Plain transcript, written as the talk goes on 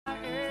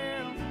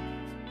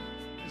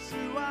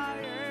who I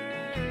am.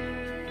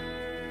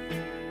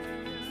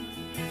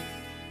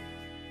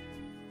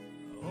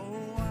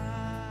 Oh,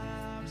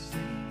 I've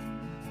seen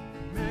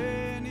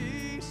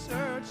many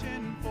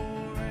searching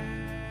for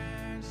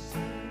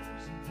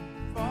answers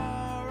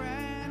far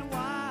and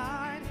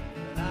wide,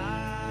 but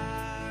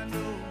I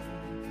know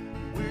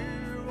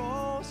we're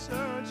all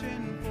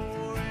searching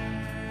for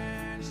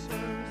answers.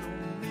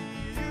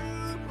 Only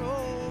you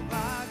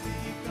provide,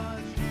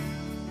 because you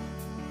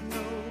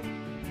know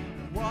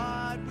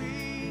what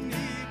we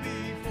need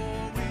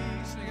before we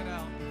sing it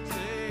out.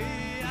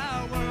 Say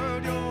our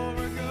word.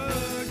 You're a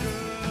good,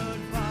 good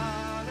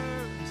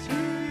Father. It's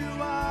who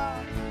you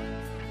are.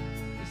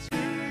 It's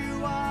who you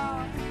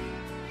are.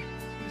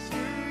 It's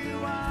who you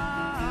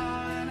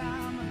are. And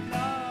I'm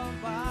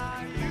loved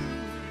by you.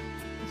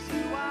 It's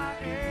who I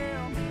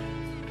am.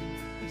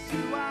 It's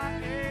who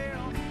I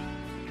am.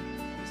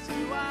 It's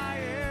who I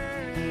am.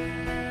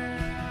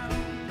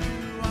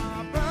 You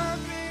are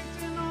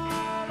perfect in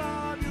all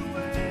of your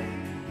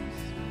ways.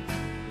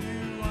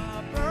 You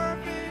are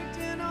perfect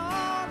in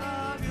all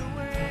of your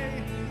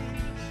ways.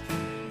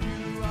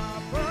 You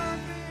are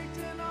perfect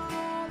in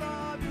all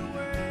of your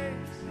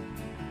ways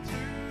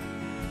to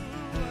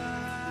us.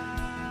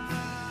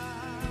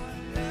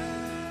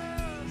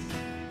 Yes,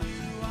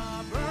 you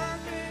are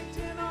perfect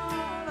in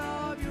all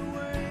of your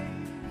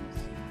ways.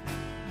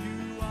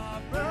 You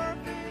are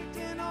perfect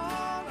in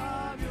all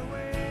of your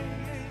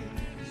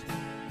ways.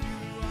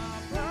 You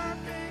are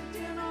perfect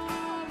in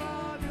all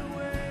of your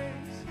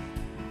ways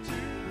to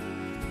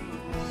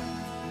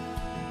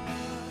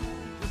us.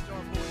 Just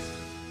our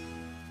voices.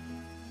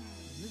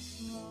 This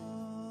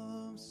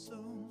love so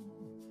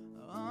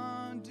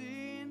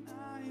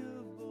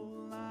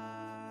undeniable,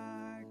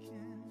 I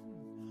can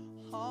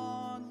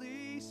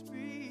hardly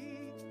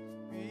speak.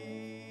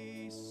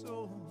 Be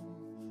so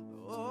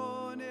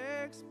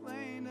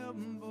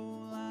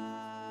unexplainable,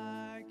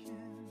 I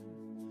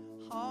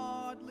can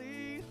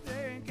hardly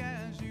think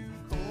as you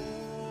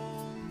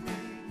call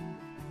me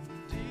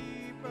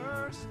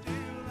deeper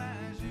still,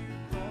 as you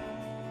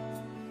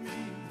call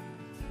me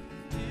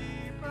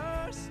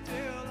deeper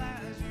still,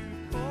 as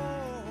you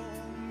call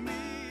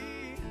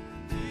me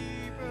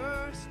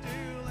deeper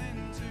still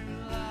into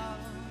love.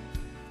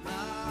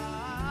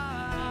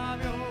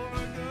 Love, you're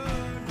a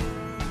good,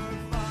 good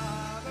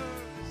Father.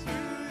 It's who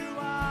you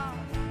are.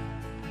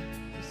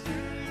 It's who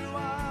you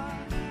are.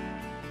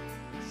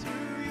 It's who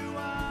you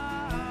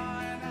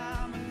are. And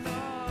I'm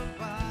loved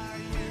by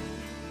you.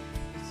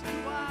 It's who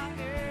I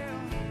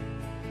am.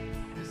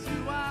 It's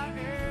who I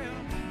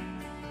am.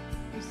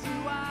 It's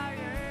who I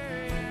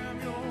am.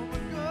 You're a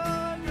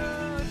good,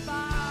 good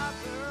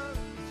Father.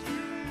 It's who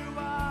you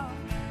are.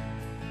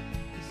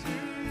 It's who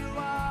you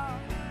are.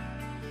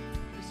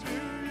 It's who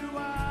you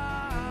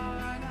are.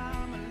 And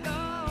I'm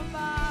loved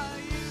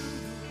by you.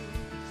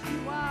 It's who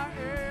I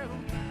am.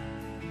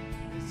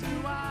 It's who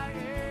I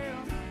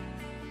am.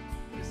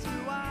 It's who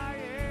I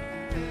am.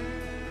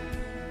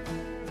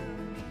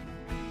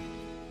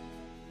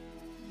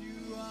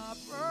 You are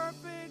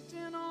perfect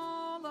in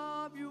all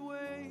of your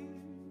ways.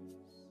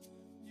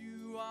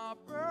 You are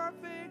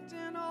perfect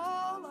in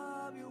all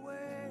of your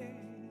ways.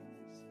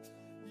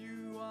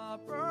 You are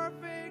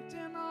perfect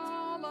in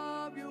all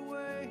of your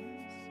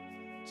ways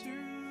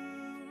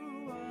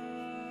to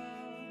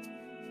us.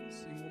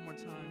 Sing one more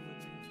time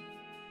with me.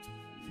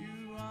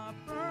 You are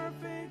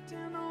perfect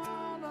in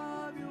all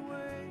of your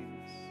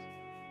ways.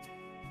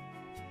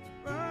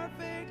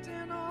 Perfect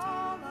in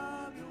all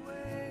of your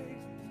ways.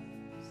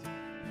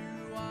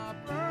 You are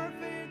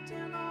perfect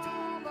in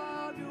all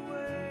of your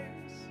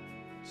ways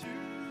to us.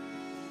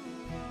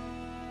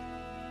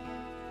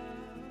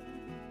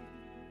 Yes,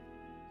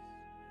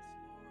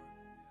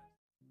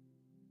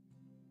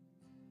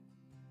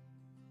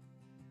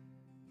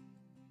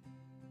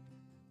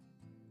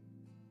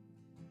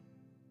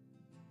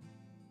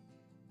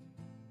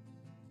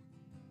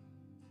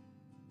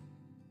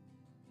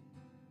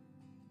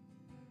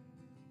 Lord.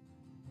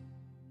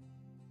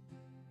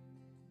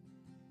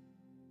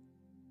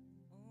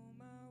 All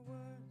my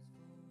words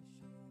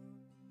fall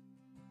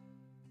short.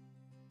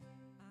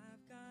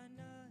 I've got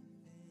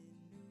nothing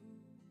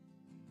new.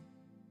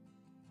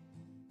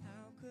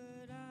 How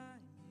could I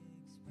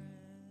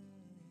express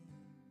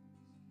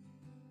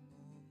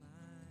all my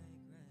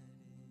gratitude?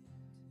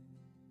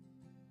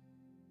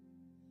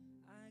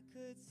 I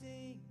could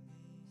sing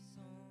these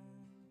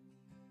songs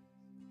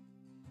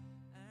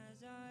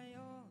as I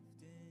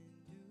often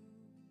do,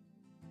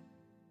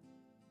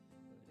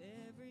 but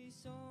every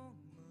song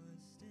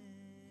must end,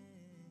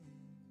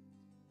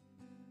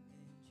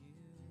 and you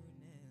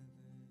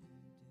never do.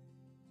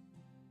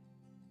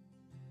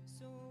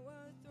 So I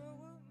throw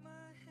up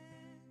my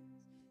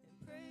hands and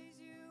praise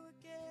you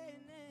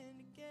again and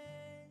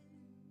again,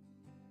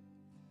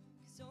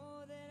 'cause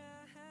all that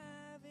I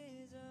have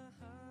is a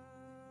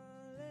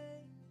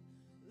hallelujah,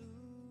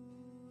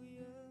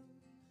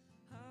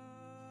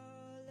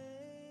 hallelujah.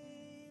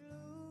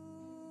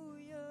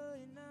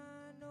 And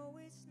I know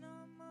it's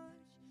not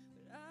much,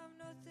 but I've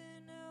nothing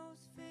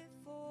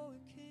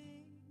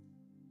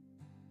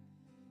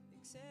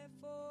except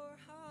for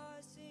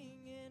hearts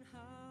singing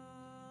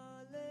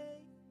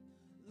hallelujah,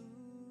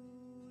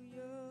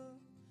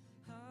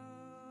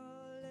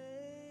 hallelujah.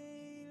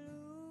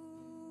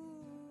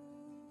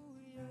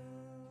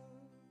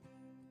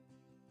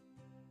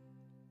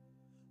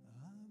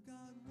 I've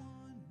got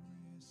one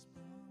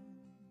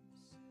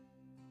response.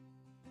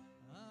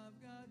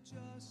 I've got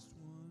just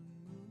one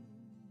move.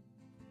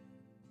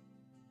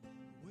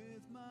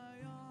 With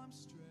my arms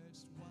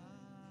stretched wide,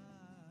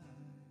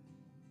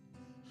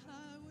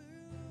 I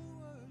will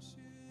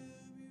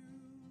worship you.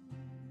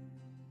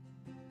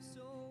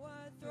 So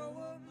I throw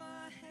up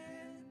my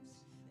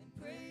hands and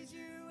praise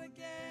you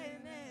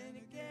again and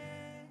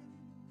again.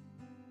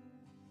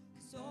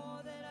 'Cause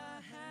all that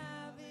I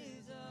have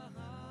is a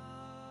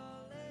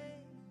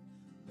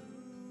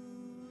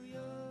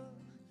hallelujah,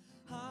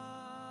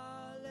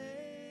 hallelujah.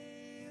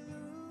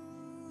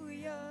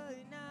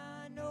 And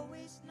I know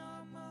it's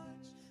not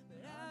much,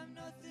 but I've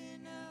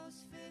nothing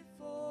else fit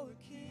for a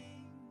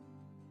king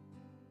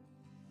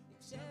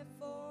except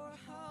for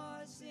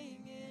hearts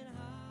singing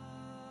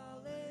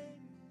hallelujah,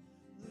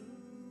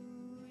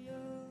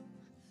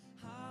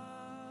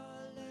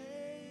 hallelujah.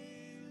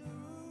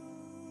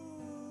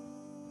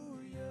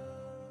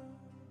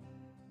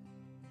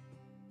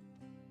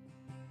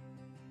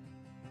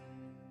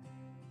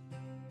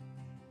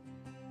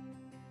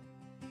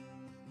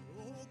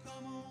 Oh,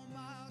 come on,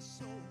 my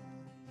soul.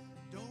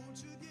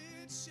 Don't you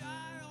get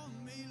shy on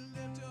me.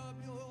 Lift up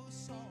your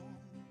song.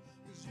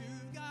 'Cause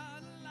you've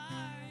got a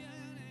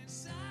lion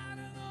inside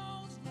of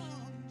those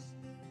lungs.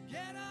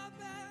 Get up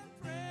and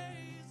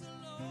praise the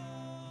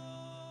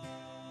Lord.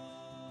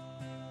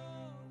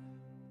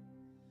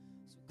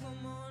 So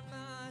come on,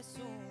 my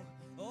soul.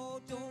 Oh,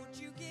 don't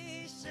you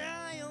get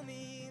shy on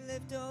me.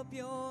 Lift up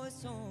your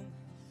song.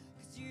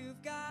 'Cause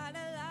you've got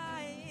a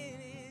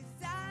lion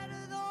inside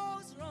of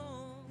those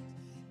lungs.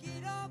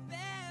 Get up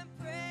and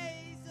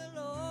praise the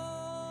Lord.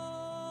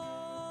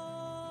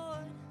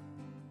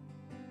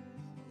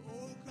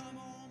 Oh, come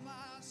on,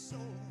 my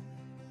soul.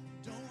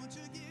 Don't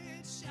you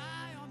get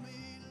shy on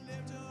me.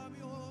 Lift up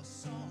your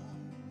song.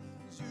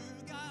 'Cause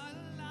you've got a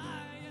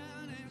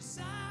lion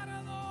inside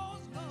of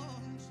those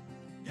lungs.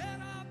 Get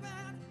up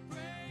and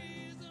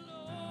praise the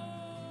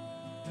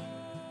Lord.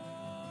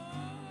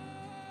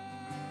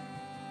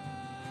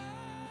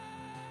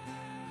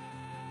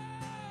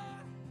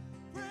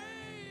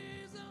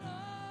 Praise the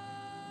Lord.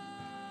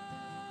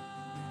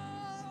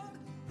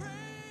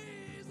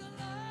 Praise the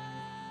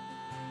Lord.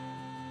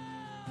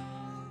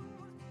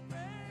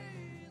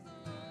 Praise the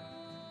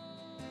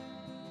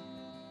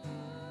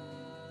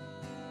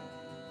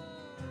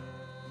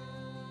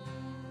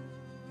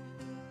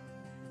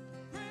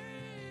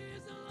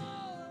Praise the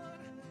Lord.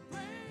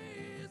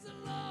 Praise the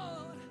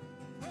Lord.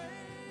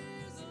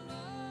 Praise the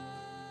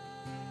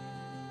Lord.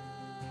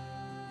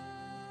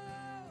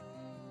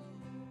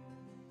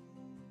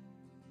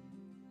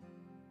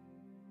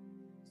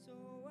 So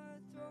I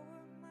throw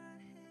up my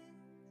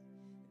hands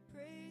and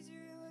praise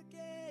you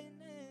again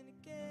and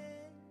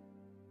again.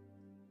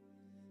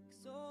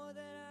 'Cause all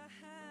that I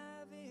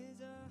have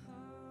is a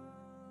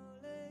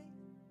hallelujah,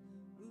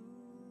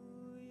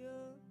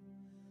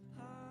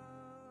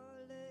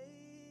 hallelujah.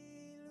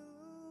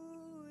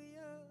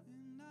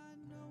 And I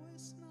know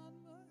it's not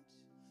much.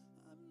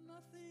 I'm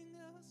nothing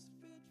else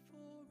fit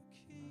for a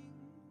king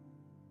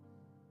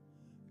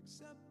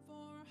except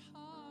for a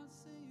heart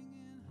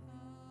singing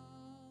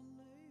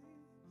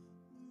hallelujah.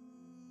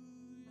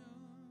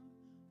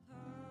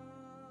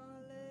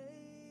 Hallelujah.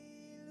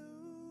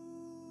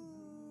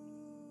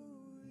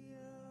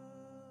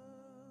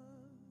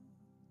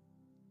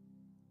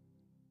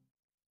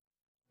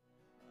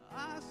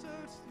 I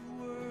searched the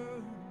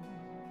world,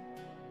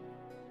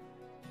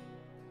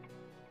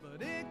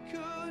 but it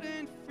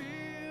couldn't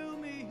fill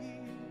me.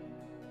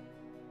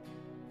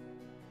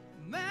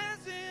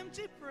 Man's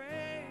empty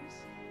praise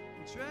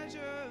and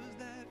treasures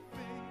that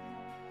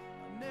fade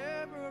are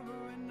never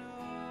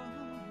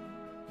enough.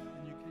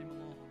 And you came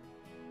along.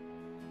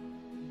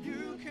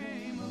 You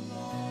came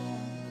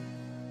along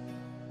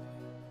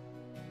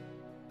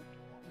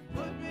and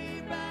put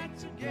me back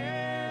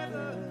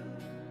together.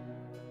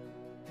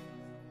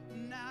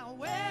 Now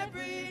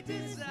every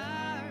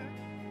desire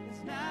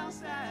is now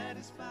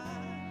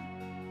satisfied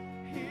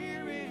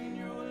here in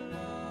your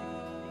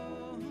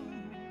love.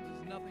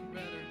 There's nothing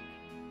better.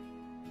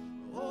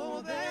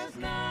 Oh, there's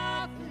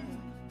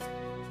nothing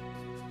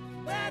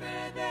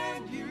better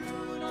than you.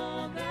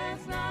 No,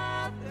 there's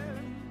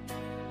nothing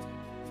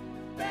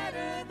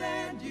better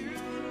than you.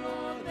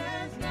 Lord,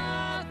 there's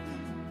nothing.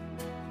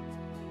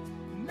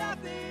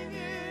 Nothing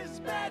is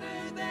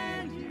better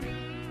than you.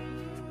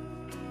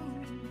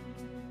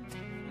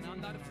 And I'm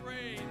not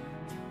afraid.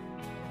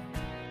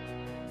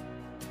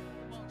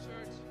 Come on,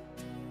 church.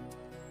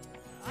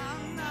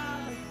 I'm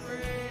not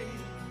afraid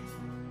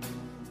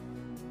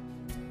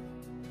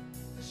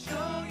to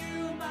show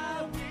you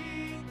my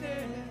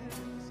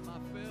weakness,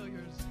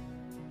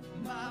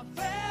 my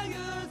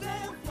failures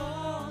and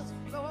flaws.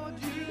 Lord,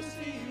 you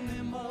see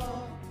them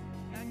all,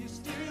 and you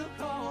still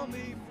call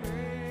me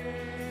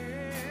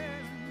friend.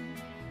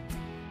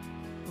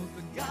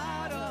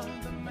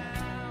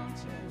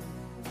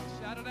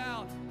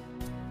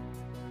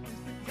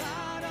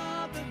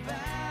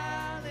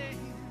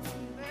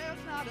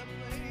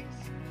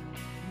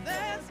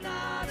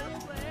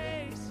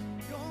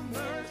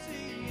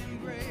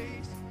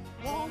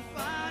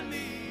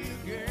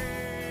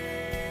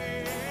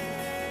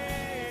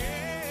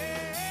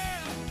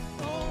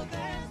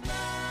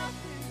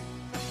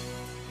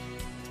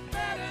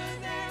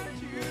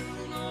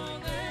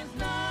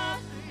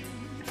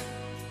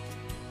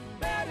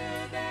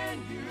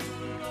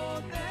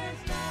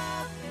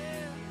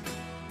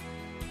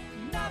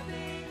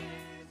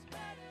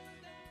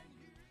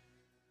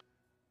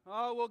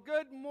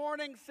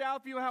 morning,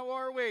 Southview. How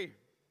are we?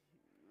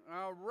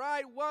 All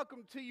right.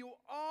 Welcome to you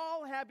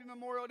all. Happy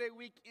Memorial Day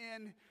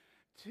weekend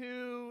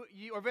to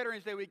you, or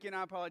Veterans Day weekend.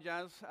 I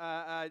apologize.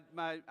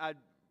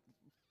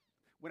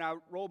 When I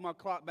rolled my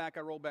clock back,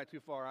 I rolled back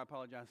too far. I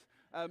apologize.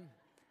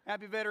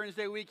 Happy Veterans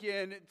Day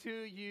weekend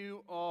to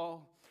you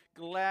all.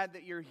 Glad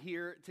that you're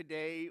here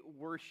today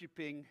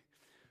worshiping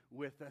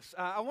with us.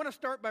 I want to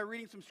start by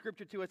reading some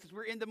scripture to us. As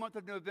we're in the month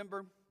of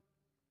November,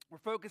 we're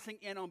focusing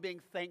in on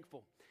being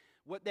thankful.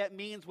 What that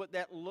means, what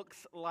that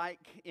looks like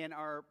in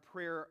our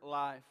prayer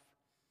life.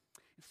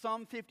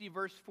 Psalm 50,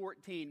 verse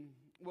 14.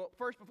 Well,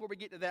 first, before we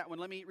get to that one,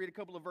 let me read a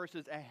couple of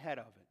verses ahead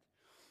of it.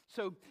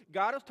 So,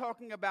 God is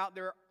talking about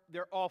their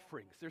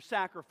offerings, their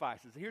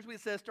sacrifices. Here's what it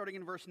says starting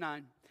in verse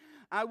 9.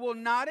 I will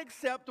not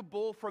accept a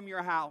bull from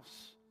your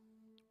house,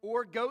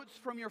 or goats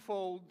from your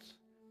folds,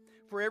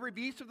 for every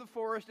beast of the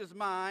forest is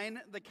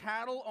mine, the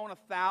cattle on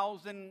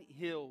 1,000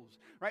 hills.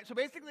 Right? So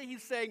basically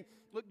he's saying,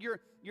 look, you're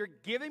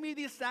giving me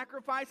these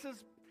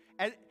sacrifices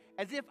as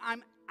if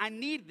I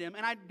need them,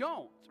 and I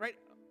don't. Right?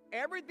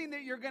 Everything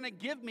that you're going to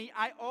give me,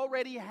 I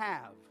already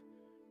have.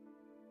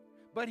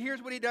 But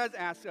here's what he does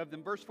ask of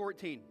them. Verse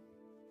 14.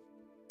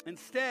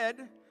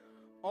 Instead,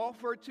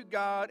 offer to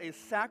God a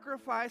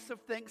sacrifice of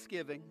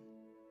thanksgiving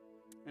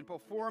and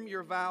perform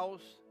your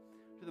vows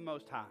to the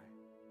Most High.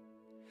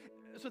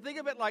 So think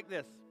of it like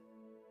this.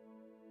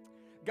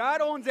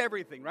 God owns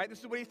everything, right? This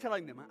is what he's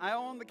telling them. I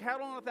own the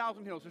cattle on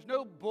 1,000 hills. There's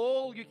no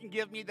bull you can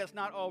give me that's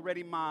not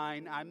already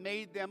mine. I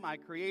made them. I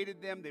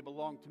created them. They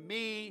belong to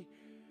me.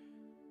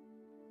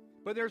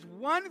 But there's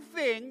one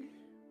thing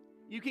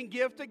you can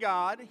give to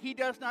God he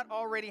does not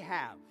already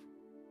have.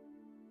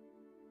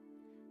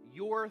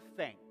 Your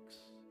thanks.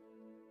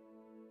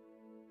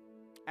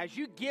 As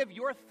you give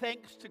your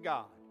thanks to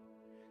God,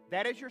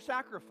 that is your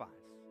sacrifice.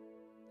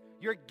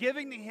 You're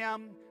giving to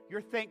him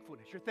your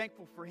thankfulness. You're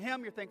thankful for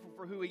him. You're thankful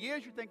for who he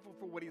is. You're thankful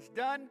for what he's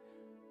done.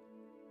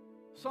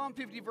 Psalm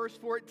 50, verse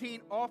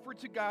 14, offer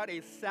to God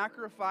a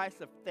sacrifice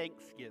of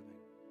thanksgiving.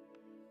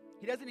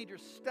 He doesn't need your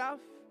stuff.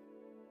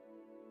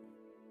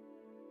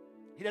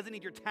 He doesn't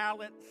need your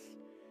talents.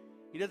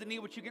 He doesn't need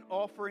what you can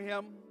offer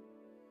him.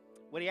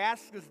 What he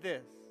asks is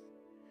this.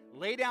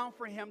 Lay down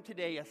for him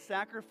today a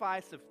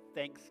sacrifice of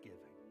thanksgiving.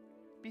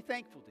 Be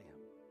thankful to him.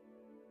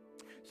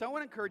 So I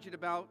want to encourage you to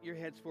bow your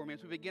heads for me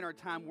as we begin our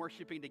time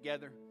worshiping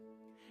together.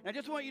 And I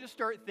just want you to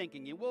start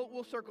thinking. And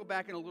we'll circle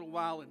back in a little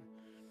while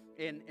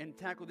and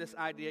tackle this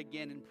idea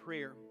again in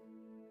prayer.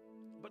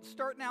 But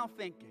start now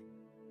thinking.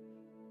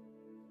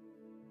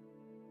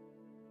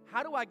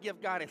 How do I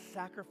give God a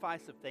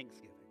sacrifice of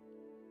thanksgiving?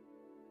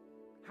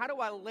 How do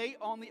I lay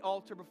on the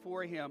altar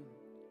before him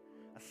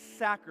a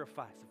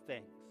sacrifice of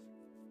thanks?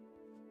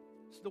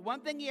 So the one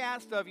thing he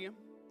asked of you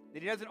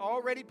that he doesn't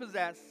already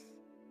possess,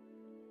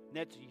 and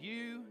that's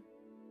you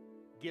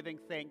giving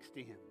thanks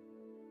to him.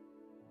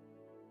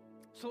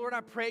 So Lord,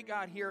 I pray,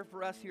 God, here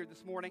for us here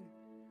this morning,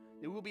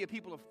 that we'll be a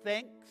people of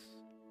thanks,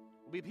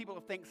 we'll be a people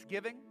of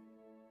thanksgiving,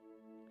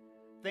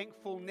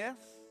 thankfulness,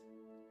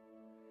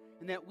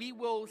 and that we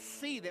will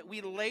see that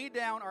we lay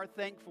down our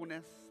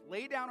thankfulness,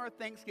 lay down our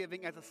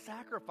thanksgiving as a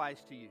sacrifice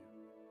to you,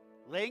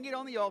 laying it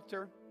on the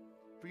altar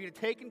for you to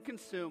take and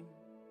consume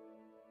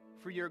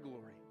for your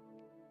glory.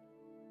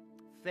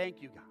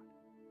 Thank you, God.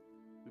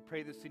 We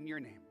pray this in your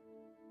name.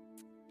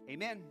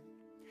 Amen.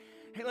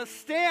 Hey, let's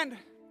stand.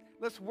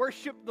 Let's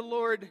worship the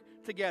Lord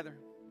together.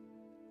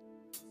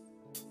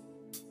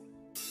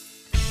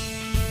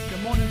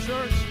 Good morning,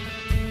 church.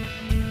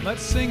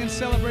 Let's sing and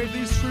celebrate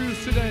these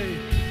truths today.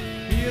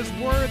 He is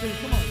worthy.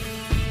 Come on.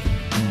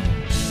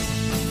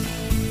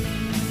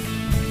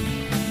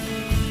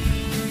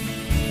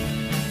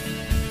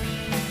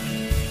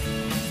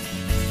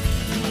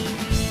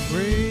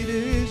 Great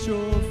is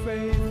your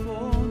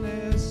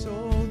faithfulness,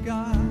 O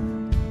God.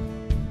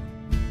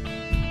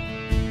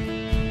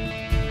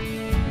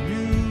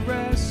 You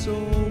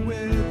wrestle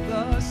with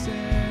the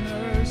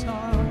sinner's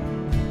heart.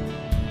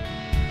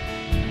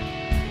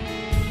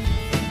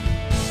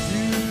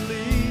 You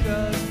lead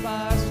us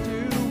past to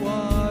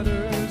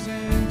waters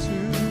into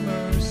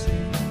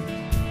mercy,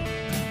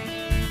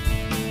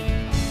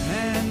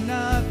 and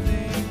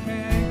nothing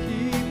can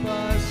keep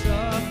us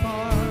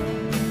apart.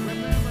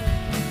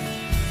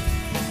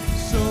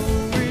 So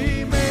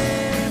remember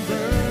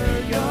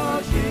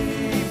your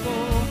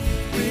people,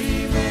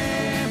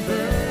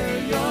 remember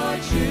your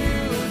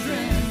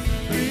children,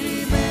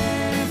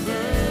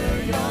 remember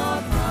your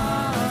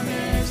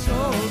promise,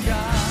 oh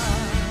God.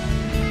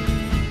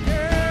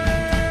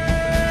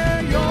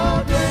 Yeah, your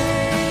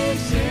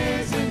grace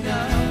is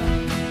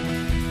enough,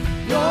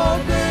 your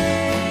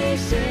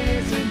grace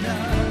is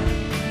enough,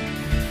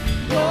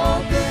 your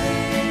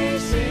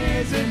grace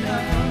is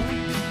enough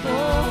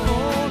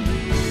for me.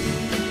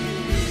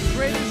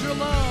 Great is your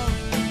love.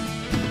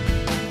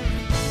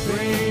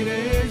 Great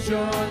is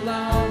your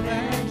love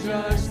and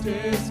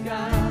justice,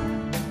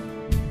 God.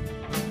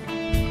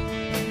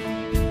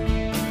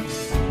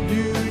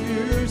 You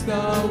use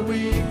the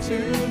weak to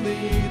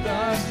lead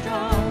the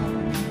strong.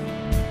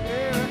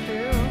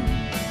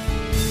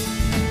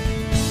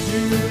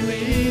 You lead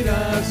Lead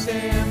us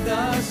in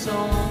the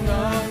song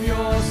of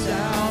your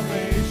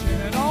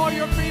salvation. And all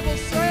your people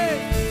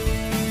say,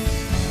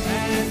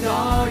 And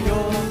all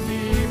your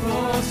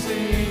people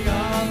sing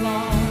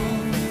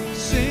along.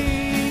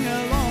 sing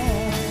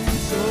along.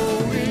 So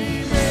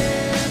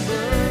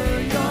remember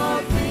your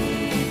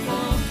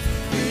people,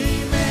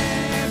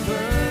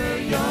 remember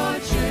your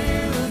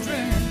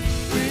children,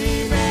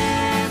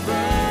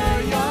 remember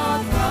your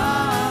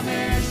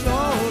promise,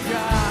 oh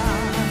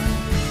God.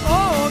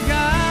 Oh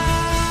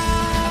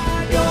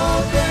God,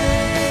 Your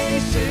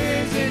grace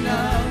is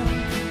enough.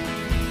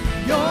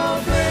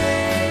 Your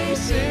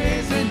grace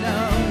is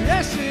enough.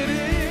 yes it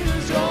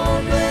is.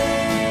 Your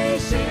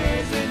grace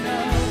is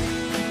enough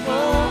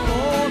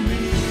for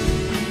me.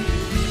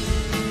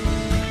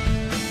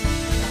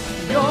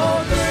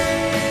 Your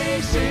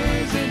grace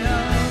is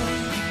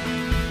enough.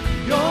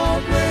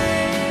 Your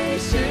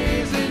grace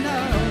is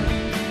enough.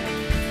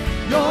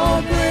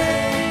 Your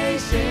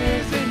grace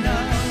is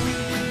enough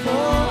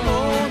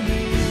for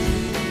me.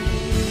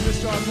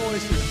 Lift our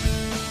voices.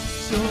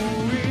 So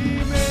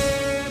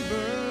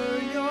remember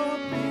your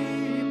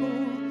people,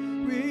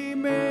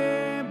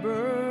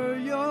 remember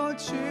your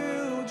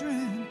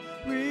children,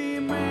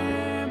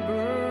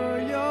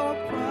 remember your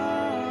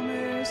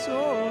promise,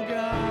 oh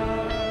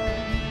God.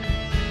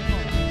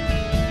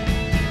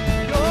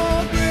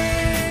 Your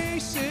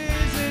grace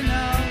is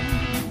enough.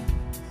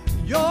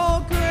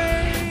 Your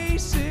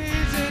grace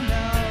is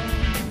enough.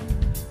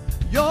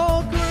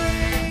 Your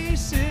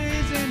grace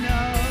is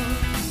enough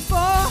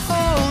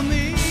for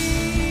me.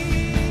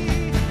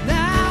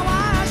 Now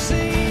I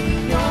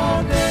sing,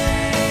 your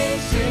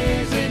grace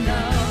is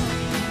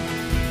enough.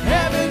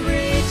 Heaven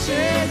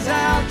reaches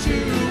out to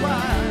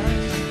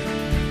us.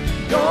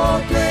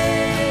 Your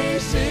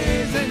grace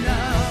is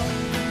enough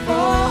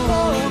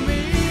for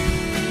me.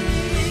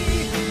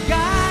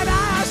 God,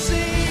 I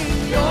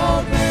sing,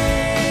 your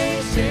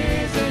grace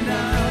is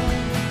enough.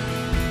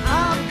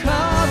 I'm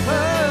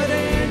covered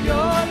in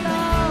your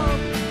love.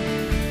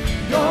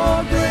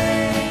 Your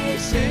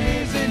grace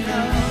is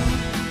enough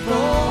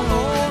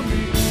for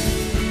me.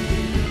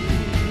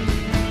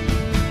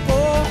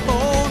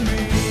 For me.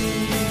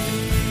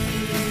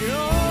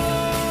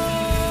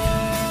 Oh,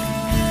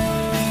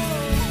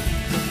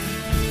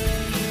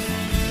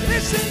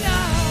 it's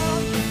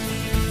enough.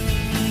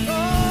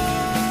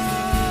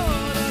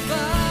 Oh,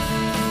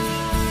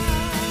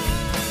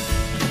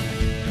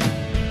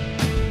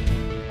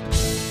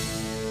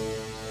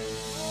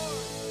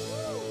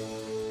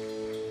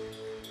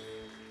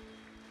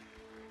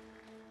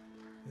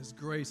 His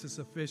grace is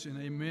sufficient.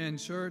 Amen,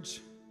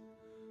 church.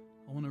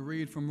 I want to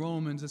read from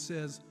Romans. It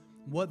says,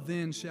 what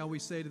then shall we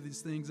say to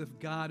these things? If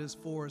God is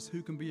for us,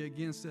 who can be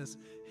against us?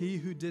 He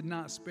who did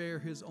not spare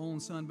his own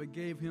son, but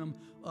gave him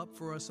up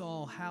for us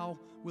all, how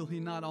will he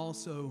not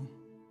also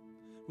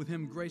with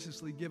him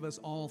graciously give us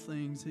all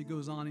things? He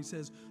goes on, he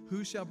says,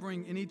 who shall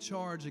bring any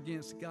charge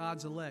against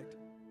God's elect?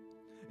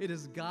 It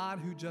is God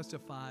who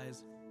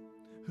justifies.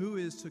 Who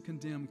is to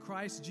condemn?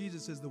 Christ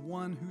Jesus is the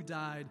one who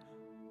died,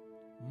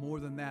 more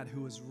than that,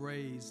 who was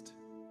raised,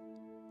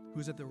 who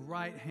is at the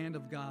right hand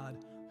of God,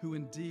 who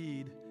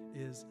indeed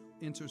is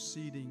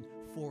interceding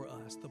for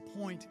us. The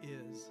point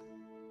is,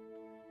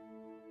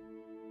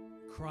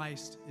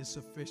 Christ is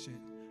sufficient.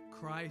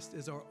 Christ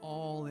is our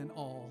all in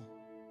all.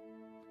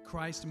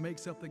 Christ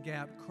makes up the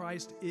gap.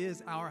 Christ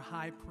is our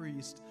high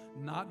priest,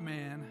 not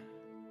man.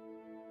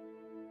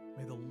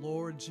 May the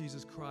Lord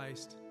Jesus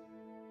Christ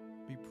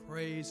be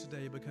praised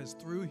today, because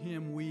through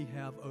him we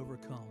have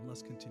overcome.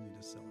 Let's continue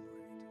to celebrate.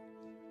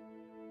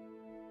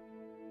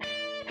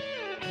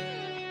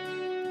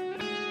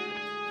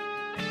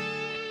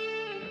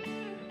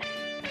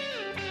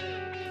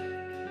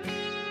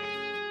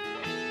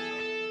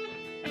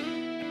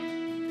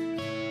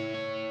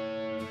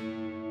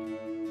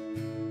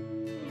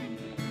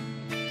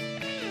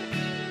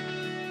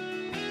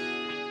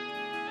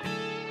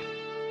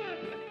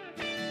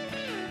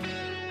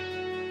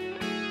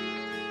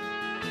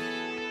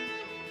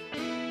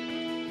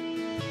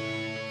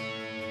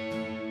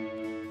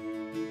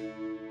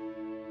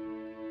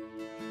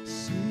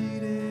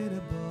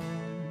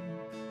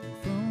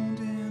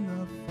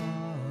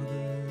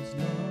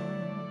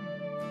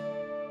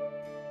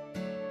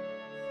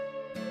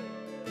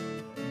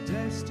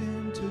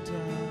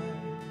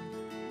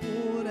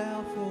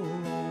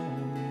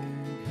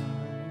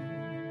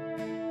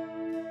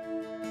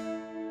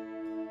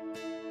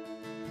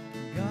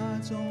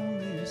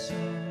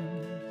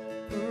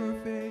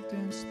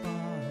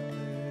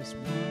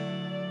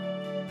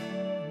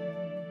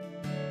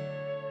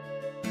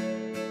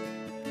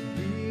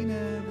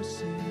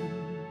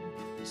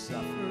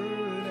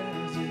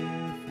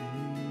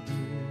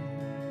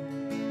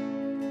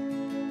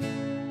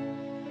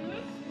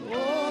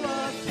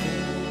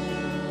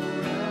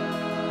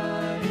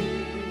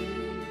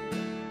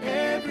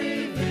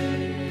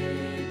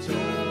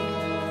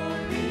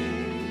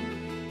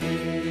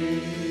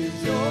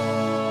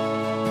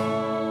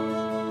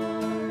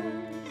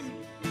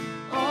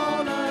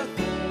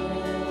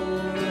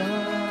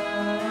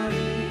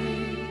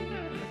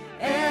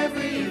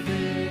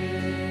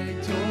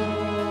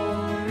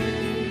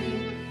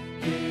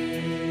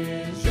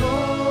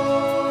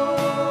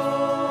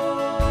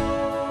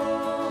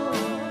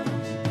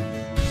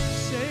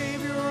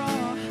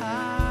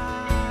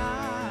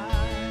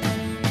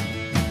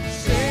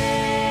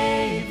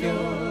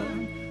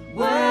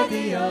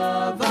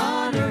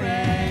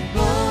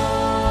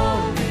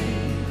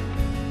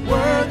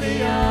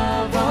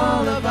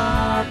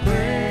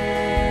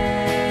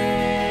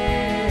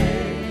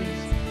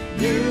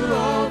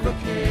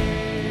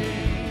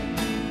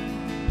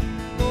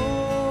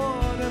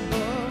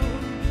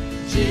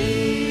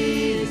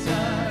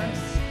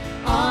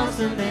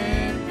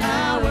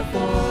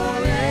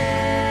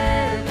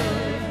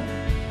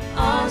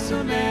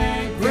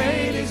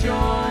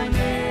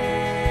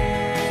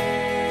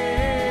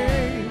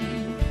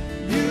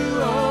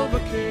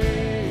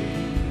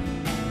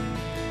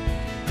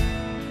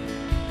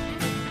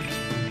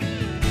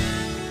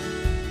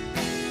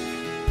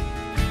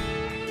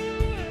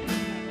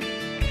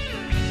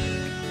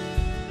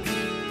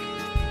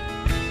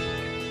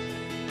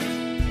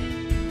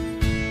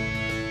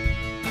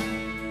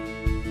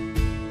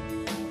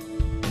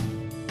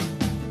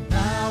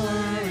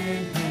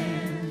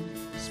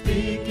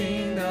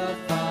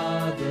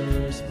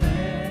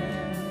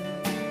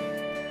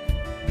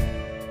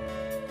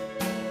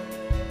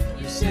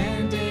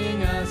 sending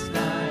us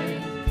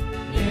light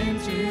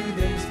into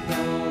this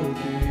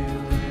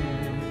broken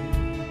land.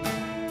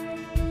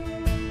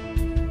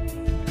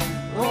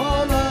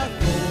 All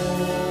authority,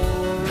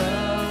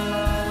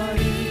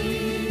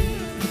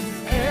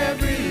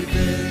 every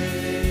victory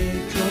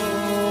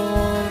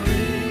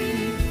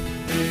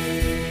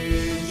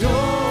is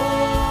yours.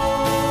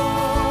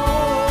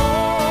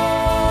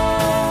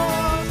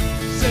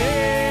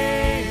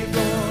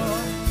 Savior,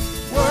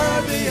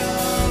 worthy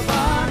of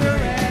honor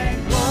and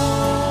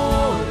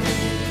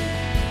glory,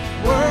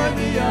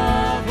 worthy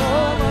of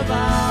all of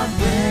our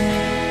praise.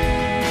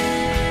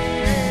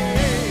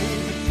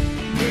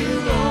 You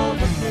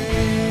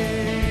overcame.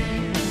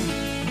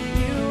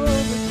 You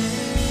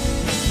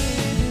overcame.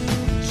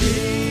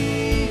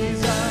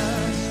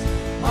 Jesus,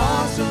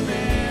 awesome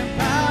and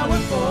powerful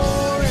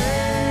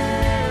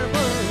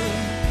forever.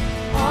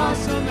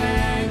 Awesome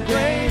and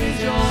great is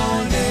your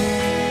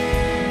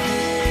name.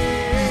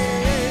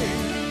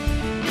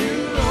 You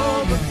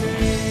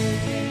overcame.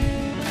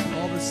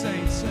 All the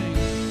saints sing.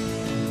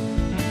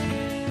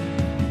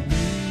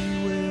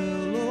 We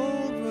will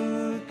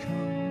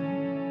overcome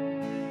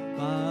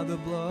by the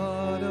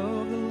blood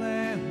of the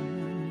Lamb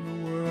and the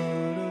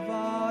word of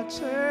our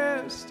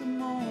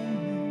testimony.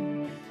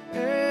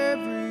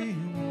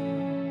 Everyone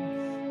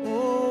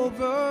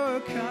overcome.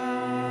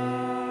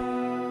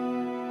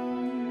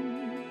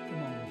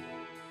 Come on.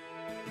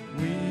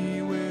 We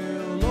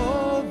will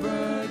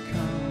overcome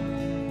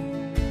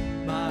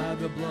by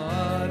the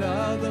blood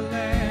of the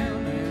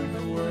Lamb and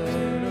the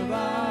word of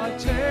our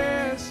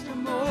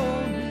testimony.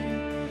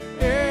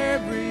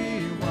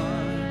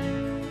 Everyone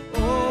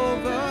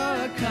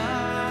overcome.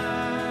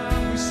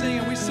 We sing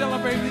and we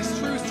celebrate these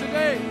truths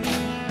today.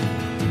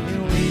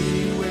 We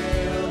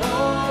will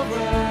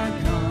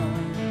overcome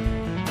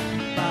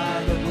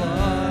by the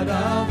blood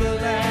of the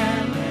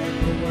Lamb and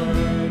the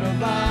word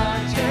of our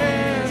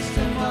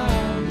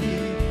testimony.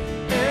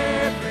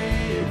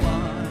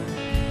 Everyone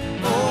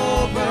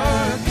overcome.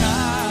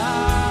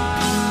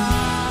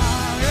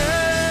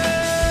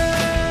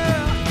 Yeah.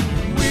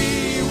 We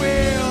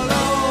will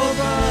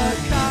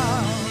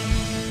overcome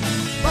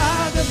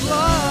by the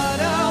blood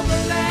of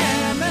the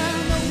Lamb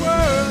and the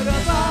word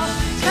of our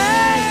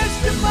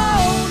testimony.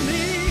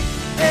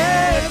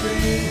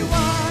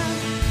 Everyone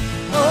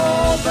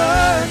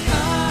overcome.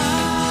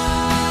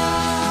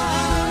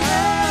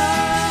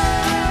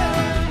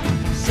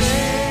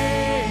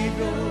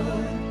 Savior,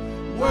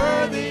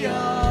 worthy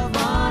of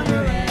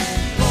honor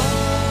and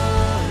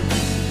glory,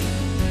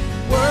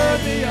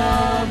 worthy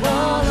of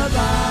all of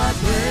our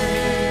praise.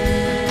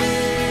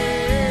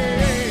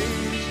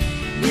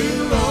 You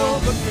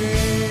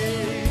overcame.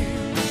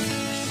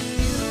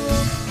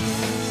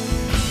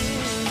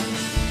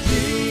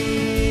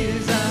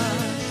 Jesus,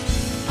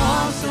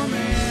 awesome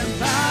and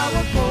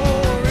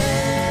powerful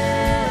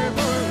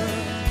forever.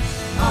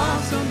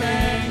 Awesome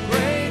and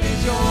great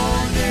is your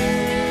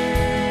name.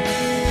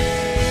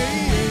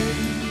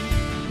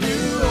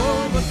 You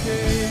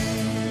overcame.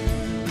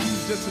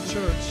 Just a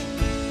church.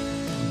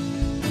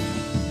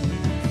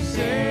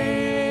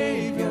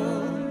 Savior,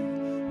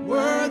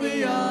 worthy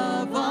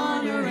of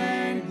honor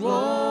and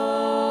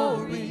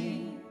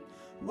glory,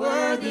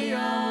 worthy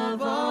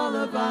of all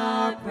of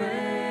our praise.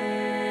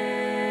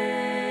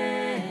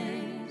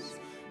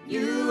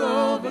 You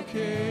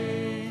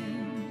overcame.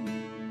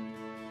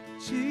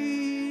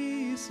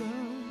 Jesus,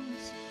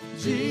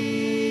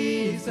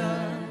 Jesus,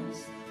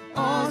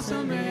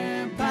 awesome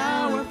and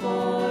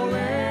powerful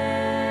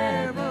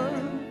forever.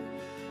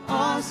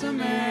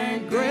 Awesome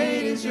and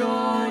great is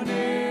your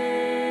name.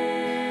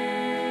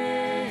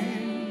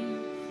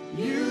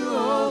 You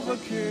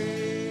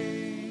overcame.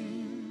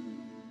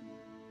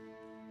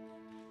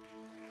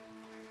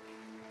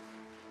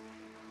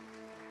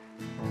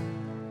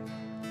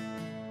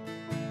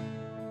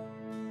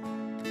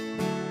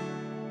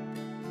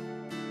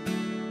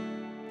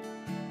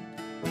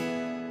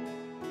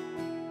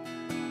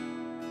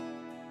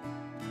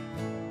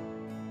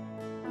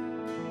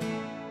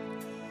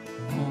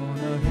 On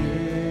a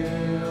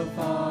hill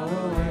far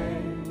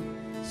away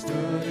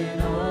stood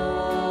an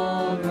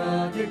old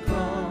rugged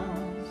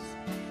cross,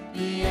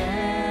 the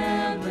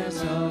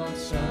endless of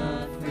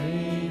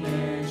suffering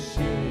and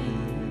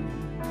shame.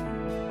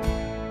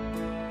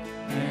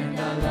 And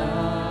I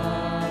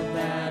love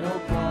that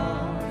old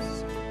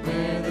cross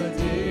where the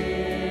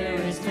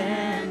dearest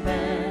and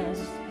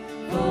best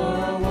for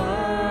a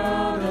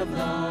world of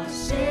lost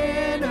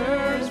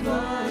sinners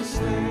was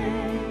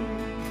slain.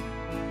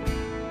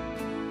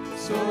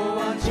 So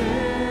I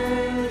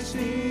cherish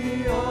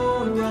the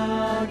old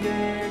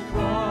rugged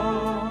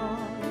cross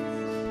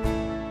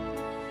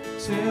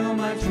till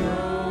my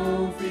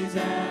trophies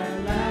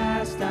at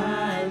last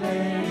I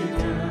lay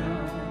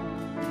down.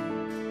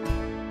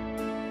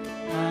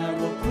 I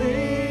will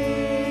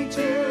cling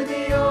to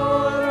the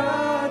old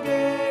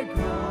rugged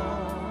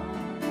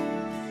cross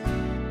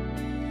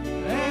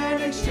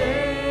and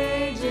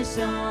exchange it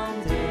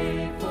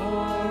someday for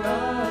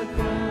a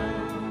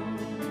crown.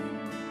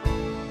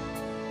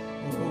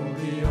 Oh,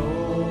 the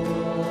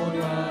old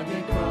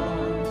rugged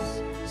cross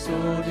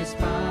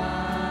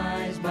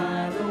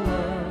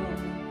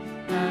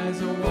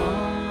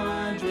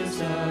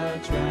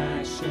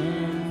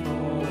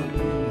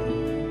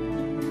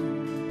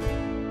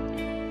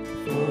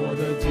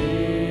the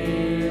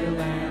dear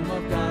Lamb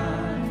of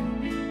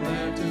God,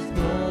 left His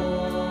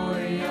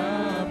glory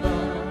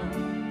above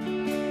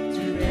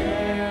to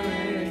bear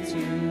it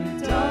to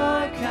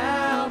dark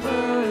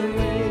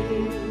Calvary.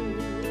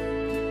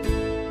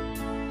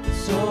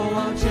 So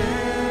I'll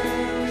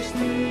cherish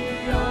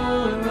the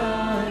old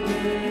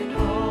rugged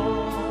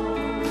cross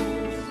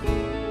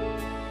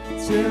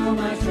till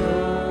my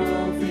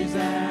trophies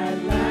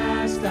at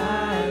last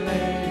I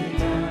lay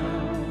down.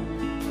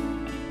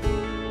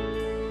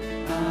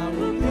 I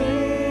will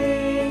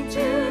cling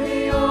to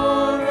the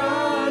old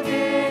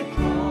rugged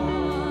cross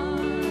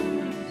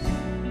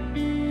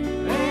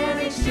and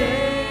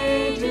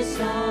exchange it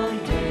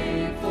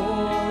someday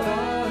for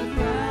a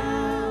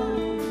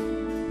crown.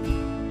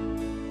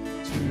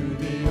 To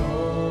the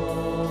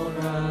old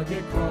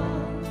rugged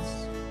cross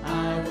I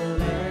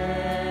will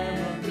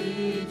ever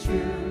be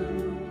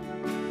true.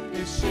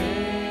 Its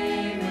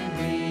shame and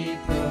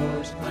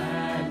reproach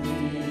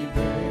gladly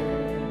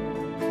bear.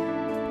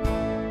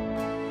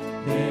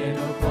 Then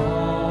I'll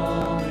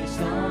call me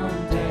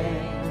someday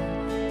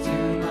to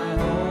my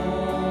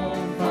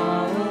home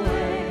far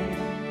away,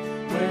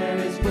 where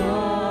His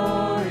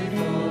glory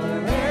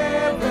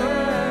forever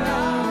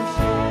I'll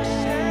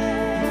share.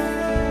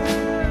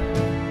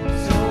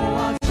 So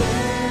I'll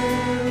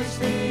cherish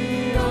the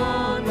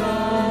old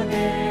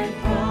rugged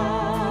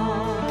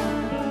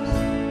cross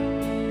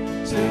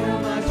till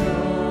my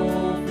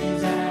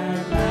trophies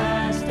at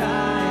last I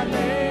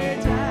lay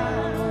down.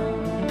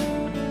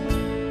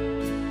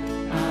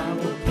 I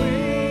will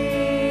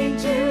cling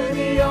to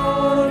the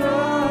old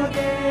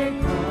rugged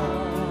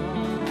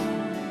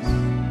cross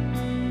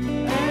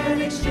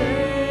and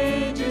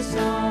exchange it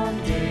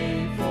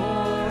someday for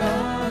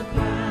a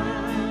crown.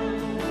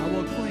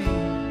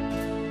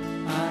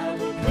 I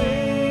will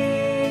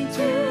cling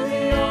to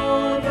the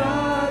old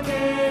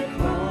rugged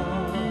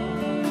cross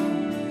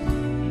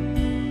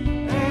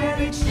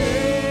and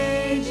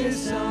exchange it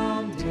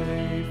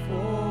someday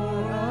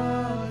for a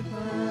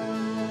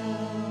crown.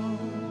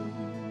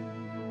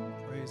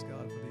 Praise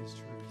God for these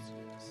truths.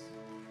 Yes.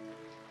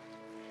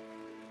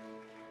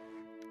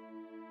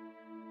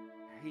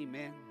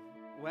 Amen.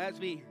 Well, as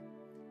we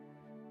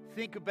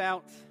think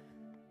about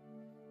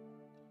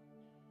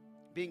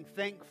being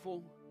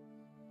thankful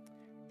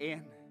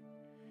and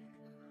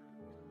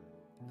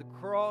the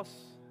cross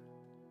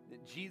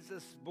that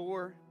Jesus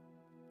bore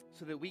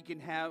so that we can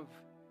have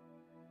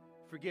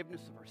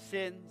forgiveness of our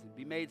sins and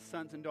be made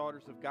sons and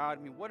daughters of God.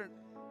 I mean, what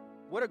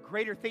a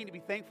greater thing to be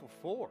thankful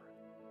for,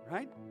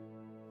 right?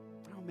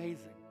 How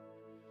amazing.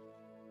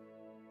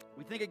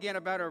 We think again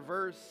about our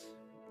verse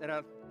that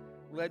I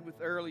led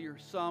with earlier,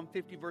 Psalm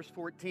 50, verse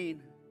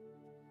 14.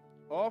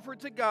 Offer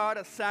to God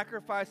a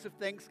sacrifice of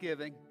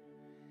thanksgiving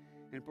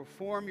and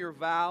perform your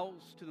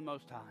vows to the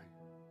Most High.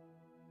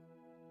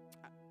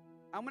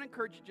 I'm going to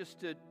encourage you just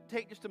to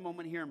take just a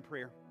moment here in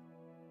prayer.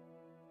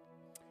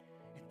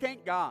 And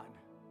thank God.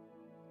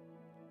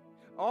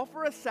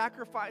 Offer a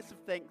sacrifice of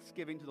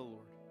thanksgiving to the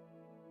Lord.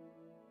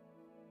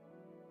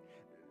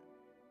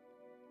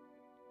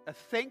 A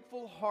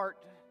thankful heart,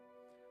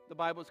 the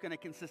Bible is going to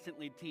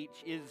consistently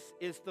teach,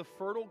 is the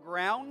fertile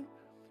ground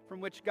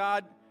from which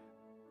God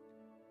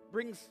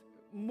brings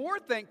more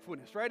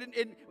thankfulness, right?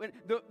 And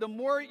the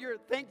more you're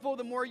thankful,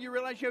 the more you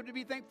realize you have to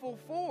be thankful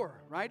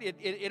for, right?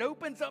 It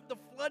opens up the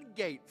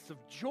floodgates of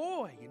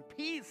joy and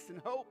peace and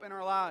hope in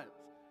our lives.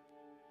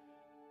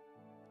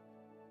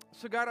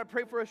 So God, I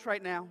pray for us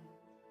right now,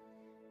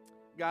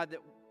 God, that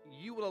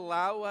you will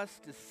allow us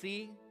to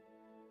see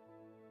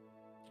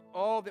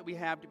all that we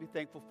have to be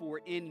thankful for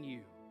in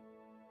you.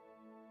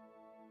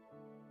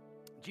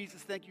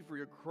 Jesus, thank you for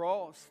your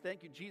cross.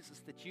 Thank you, Jesus,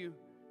 that you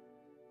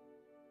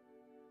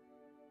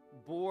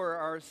bore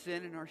our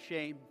sin and our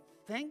shame.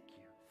 Thank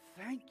you.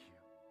 Thank you.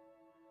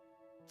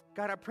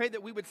 God, I pray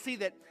that we would see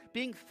that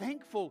being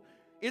thankful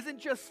isn't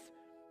just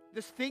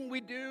this thing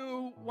we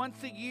do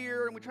once a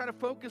year and we try to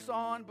focus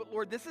on, but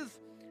Lord, this is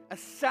a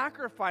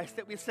sacrifice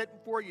that we set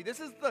before you. This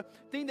is the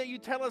thing that you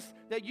tell us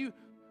that you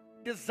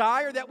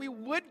desire that we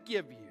would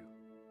give you,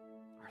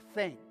 our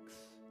thanks.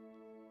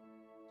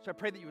 So I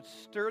pray that you would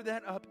stir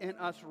that up in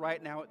us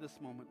right now at this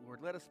moment,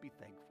 Lord. Let us be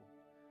thankful.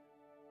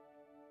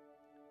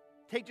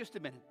 Take just a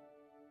minute.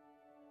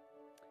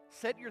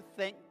 Set your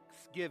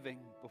thanksgiving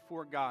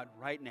before God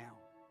right now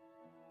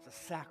as a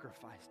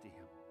sacrifice to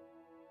Him.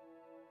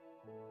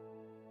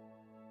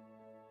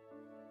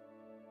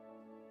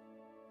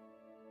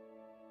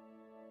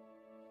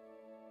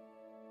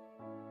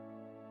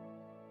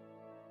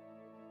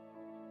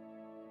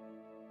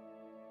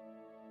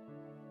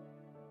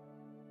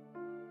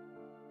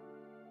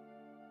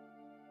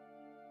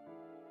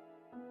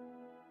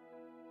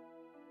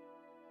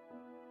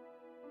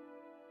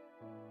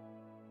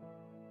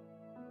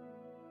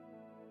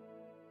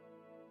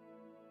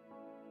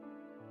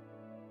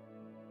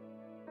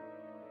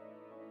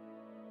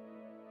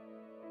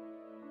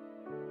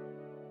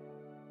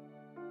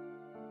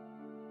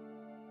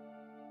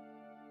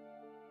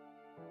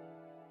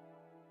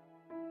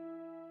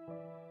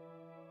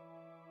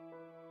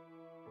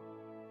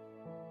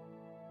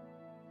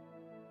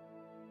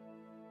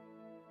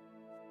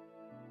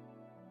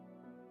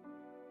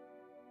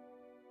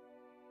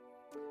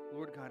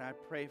 Lord God, I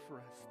pray for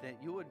us that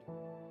you would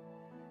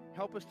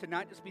help us to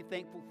not just be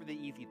thankful for the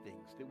easy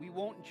things, that we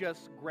won't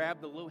just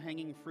grab the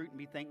low-hanging fruit and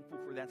be thankful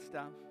for that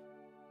stuff.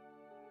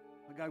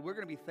 But God, we're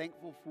going to be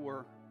thankful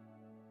for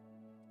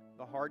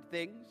the hard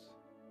things,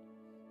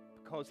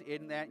 because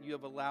in that you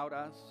have allowed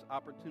us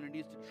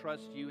opportunities to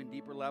trust you in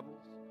deeper levels.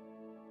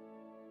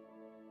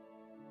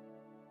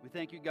 We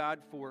thank you, God,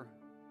 for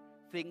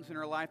things in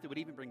our life that would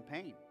even bring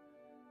pain,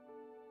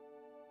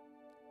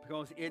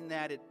 because in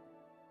that it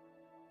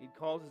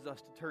causes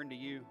us to turn to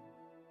you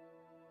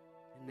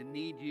and to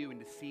need you and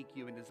to seek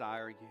you and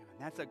desire you. And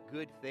that's a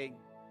good thing.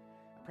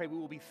 I pray we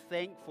will be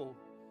thankful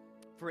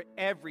for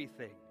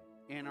everything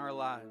in our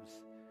lives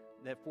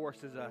that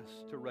forces us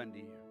to run to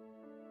you.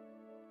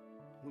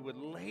 We would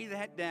lay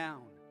that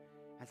down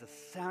as a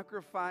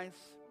sacrifice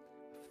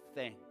of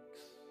thanks.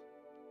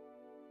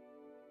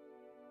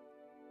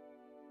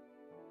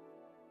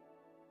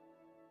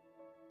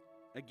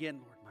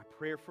 Again, Lord, my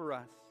prayer for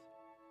us,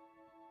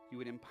 you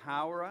would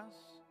empower us,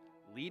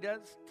 lead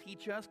us,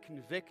 teach us,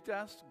 convict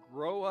us,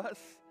 grow us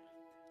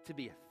to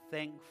be a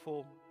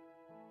thankful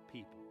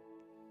people.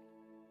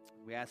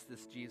 We ask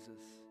this, Jesus,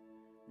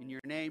 in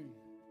your name.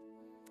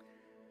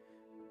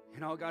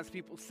 And all God's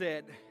people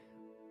said,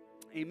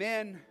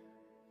 amen,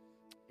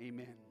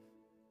 amen.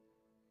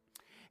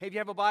 Hey, if you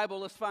have a Bible,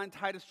 let's find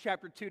Titus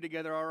chapter 2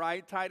 together, all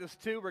right? Titus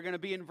 2, we're going to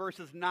be in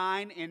verses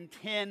 9 and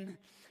 10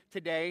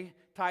 today.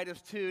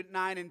 Titus 2,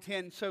 9 and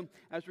 10. So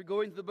as we're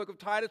going through the book of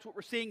Titus, what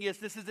we're seeing is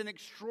this is an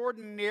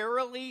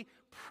extraordinarily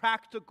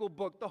practical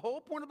book. The whole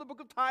point of the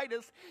book of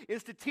Titus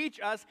is to teach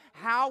us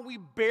how we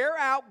bear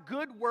out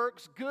good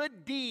works,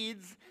 good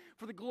deeds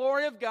for the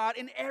glory of God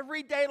in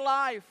everyday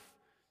life.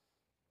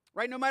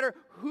 Right? No matter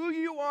who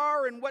you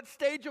are and what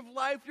stage of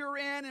life you're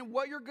in and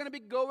what you're going to be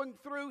going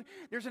through,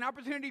 there's an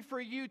opportunity for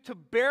you to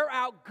bear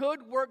out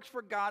good works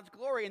for God's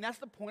glory. And that's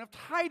the point of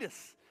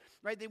Titus.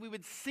 Right, that we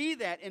would see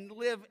that and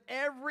live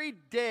every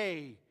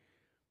day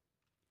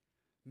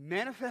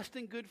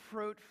manifesting good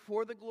fruit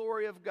for the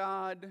glory of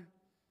God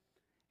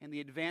and the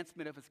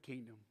advancement of his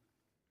kingdom.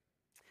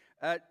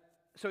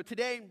 So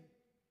today,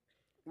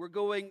 we're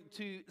going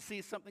to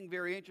see something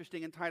very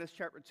interesting in Titus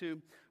chapter 2.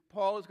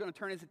 Paul is going to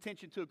turn his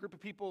attention to a group of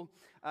people,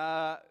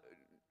 the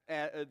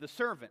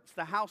servants,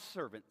 the house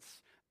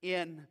servants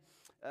on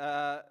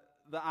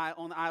the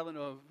island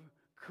of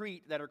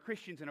Crete that are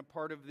Christians and a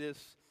part of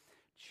this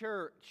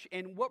church.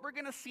 And what we're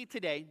going to see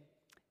today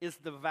is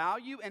the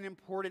value and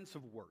importance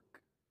of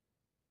work.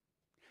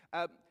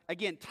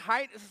 Again,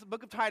 the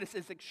book of Titus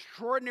is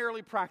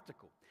extraordinarily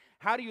practical.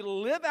 How do you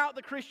live out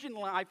the Christian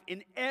life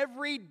in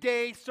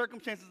everyday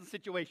circumstances and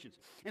situations?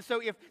 And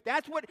so if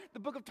that's what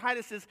the book of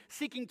Titus is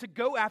seeking to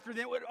go after,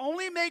 then it would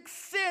only make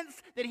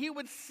sense that he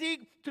would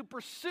seek to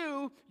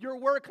pursue your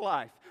work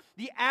life.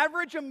 The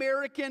average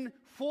American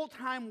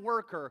full-time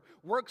worker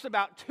works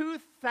about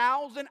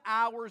 2,000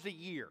 hours a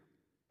year.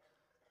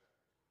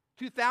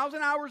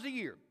 2,000 hours a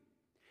year.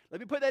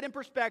 Let me put that in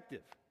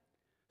perspective.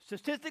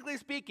 Statistically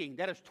speaking,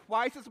 that is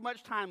twice as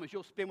much time as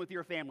you'll spend with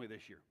your family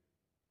this year.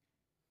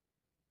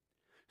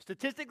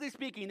 Statistically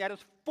speaking, that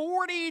is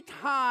 40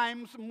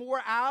 times more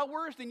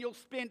hours than you'll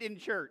spend in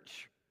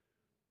church.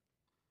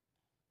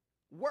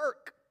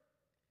 Work.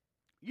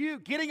 You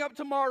getting up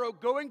tomorrow,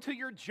 going to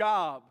your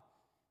job.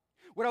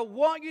 What I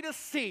want you to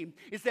see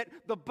is that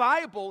the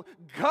Bible,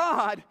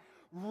 God,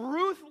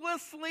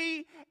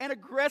 ruthlessly and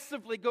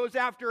aggressively goes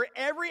after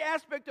every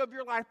aspect of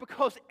your life,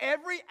 because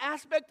every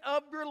aspect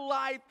of your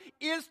life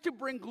is to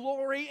bring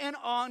glory and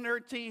honor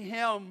to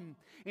him.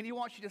 And he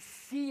wants you to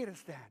see it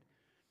as that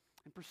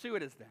and pursue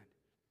it as that.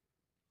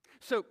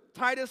 So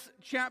Titus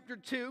chapter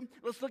 2,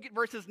 let's look at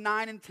verses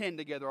 9 and 10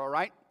 together, all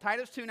right?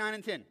 Titus 2, 9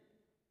 and 10.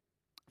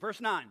 Verse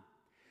 9,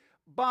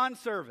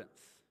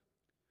 bondservants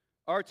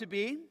are to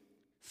be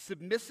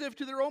submissive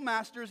to their own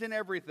masters in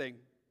everything.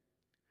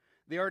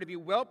 They are to be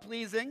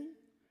well-pleasing,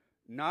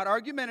 not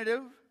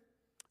argumentative,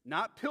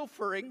 not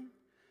pilfering,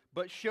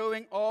 but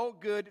showing all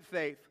good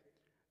faith,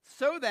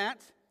 so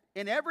that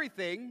in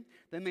everything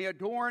they may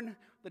adorn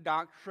the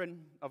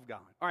doctrine of God.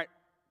 All right,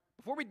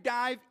 before we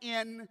dive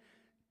in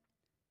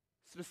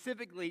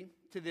specifically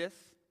to this,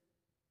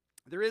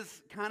 there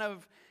is kind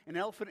of an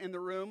elephant in the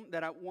room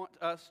that I want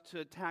us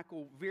to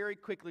tackle very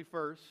quickly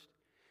first.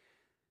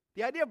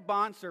 The idea of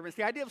bondservants,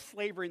 the idea of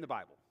slavery in the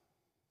Bible.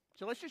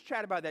 So let's just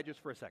chat about that just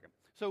for a second.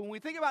 So when we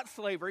think about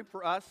slavery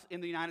for us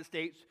in the United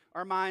States,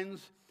 our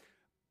minds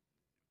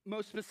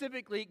most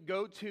specifically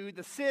go to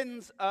the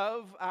sins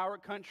of our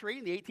country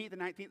in the 18th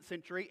and 19th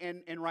century,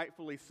 and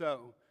rightfully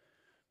so.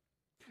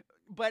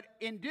 But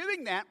in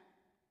doing that,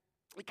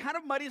 it kind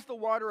of muddies the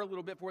water a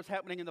little bit for what's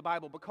happening in the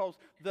Bible, because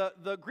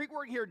the Greek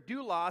word here,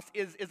 doulos,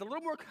 is a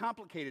little more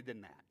complicated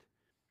than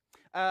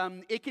that.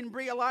 It can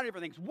bring a lot of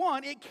different things.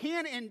 One, it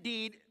can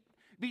indeed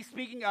be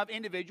speaking of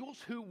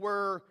individuals who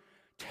were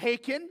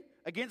taken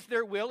against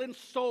their will and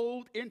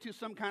sold into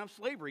some kind of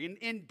slavery. And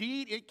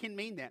indeed, it can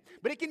mean that.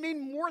 But it can mean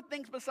more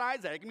things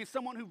besides that. It can be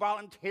someone who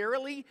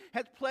voluntarily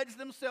has pledged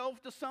themselves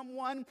to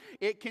someone.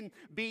 It can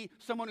be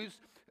someone who's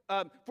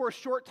for a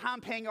short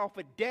time paying off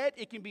a debt.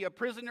 It can be a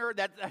prisoner.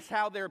 That's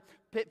how they're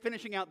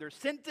finishing out their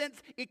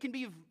sentence. It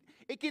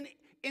can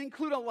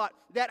include a lot.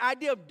 That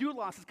idea of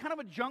doulos is kind of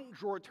a junk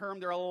drawer term.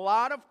 There are a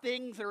lot of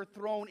things that are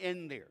thrown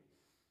in there.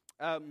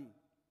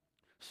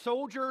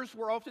 Soldiers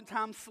were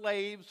oftentimes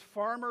slaves.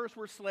 Farmers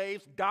were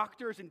slaves.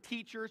 Doctors and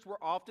teachers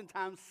were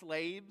oftentimes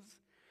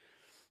slaves.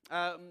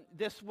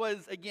 This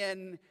was,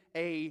 again,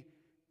 a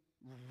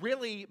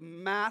really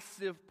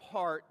massive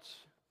part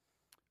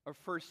of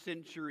first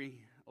century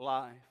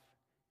life.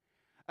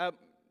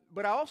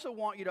 But I also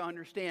want you to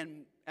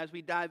understand, as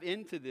we dive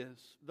into this,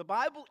 the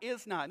Bible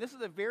is not, and this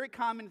is a very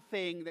common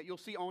thing that you'll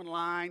see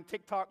online,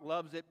 TikTok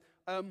loves it,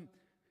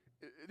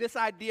 this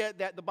idea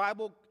that the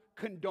Bible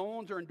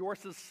condones or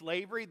endorses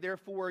slavery,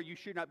 therefore you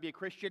should not be a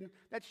Christian.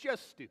 That's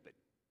just stupid,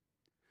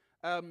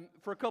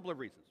 for a couple of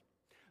reasons.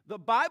 The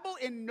Bible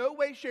in no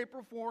way, shape,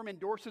 or form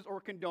endorses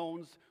or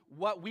condones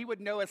what we would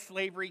know as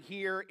slavery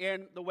here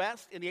in the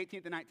West in the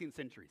 18th and 19th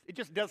centuries. It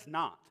just does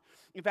not.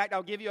 In fact,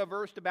 I'll give you a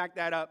verse to back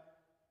that up.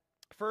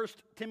 1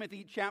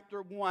 Timothy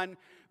chapter 1,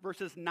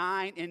 verses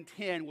 9 and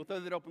 10. We'll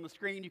throw that up on the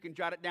screen. You can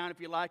jot it down if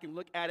you like and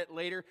look at it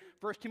later.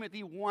 1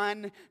 Timothy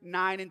 1,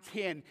 9 and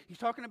 10. He's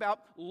talking about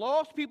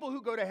lost people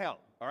who go to hell.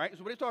 All right,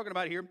 so what he's talking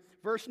about here,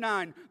 verse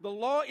 9. The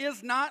law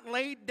is not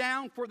laid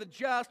down for the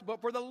just,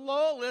 but for the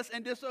lawless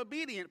and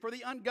disobedient, for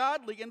the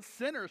ungodly and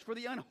sinners, for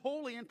the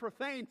unholy and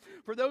profane,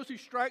 for those who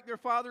strike their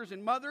fathers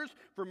and mothers,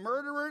 for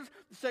murderers,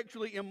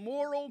 sexually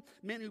immoral,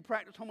 men who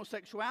practice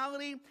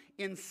homosexuality,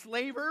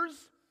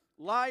 enslavers,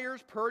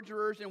 liars,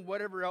 perjurers, and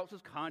whatever else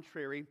is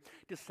contrary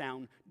to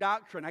sound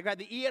doctrine. I got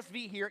the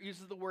ESV here. It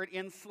uses the word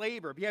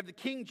enslaver. If you have the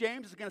King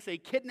James, it's going to say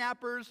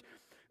kidnappers.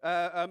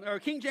 Or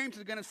King James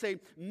is going to say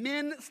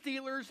men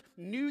stealers.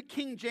 New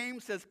King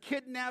James says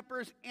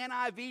kidnappers.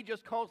 NIV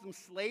just calls them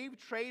slave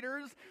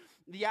traders.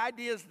 The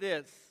idea is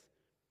this.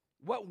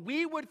 What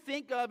we would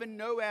think of and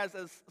know as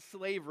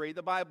slavery,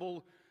 the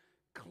Bible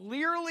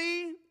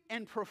clearly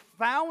and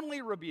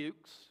profoundly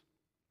rebukes,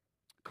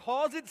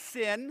 calls it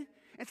sin,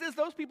 and says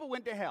those people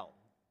went to hell.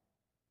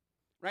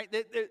 Right?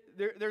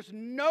 There's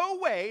no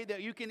way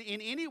that you can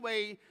in any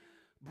way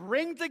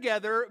bring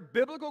together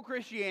biblical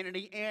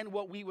Christianity and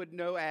what we would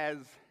know as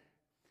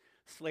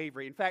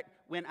slavery. In fact,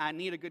 when I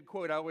need a good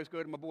quote, I always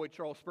go to my boy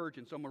Charles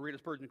Spurgeon, so I'm going to read a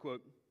Spurgeon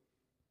quote.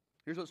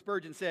 Here's what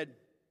Spurgeon said.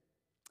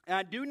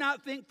 I do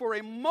not think for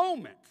a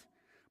moment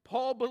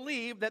Paul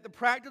believed that the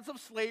practice of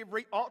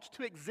slavery ought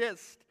to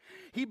exist.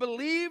 He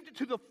believed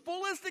to the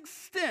fullest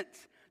extent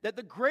that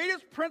the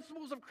greatest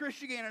principles of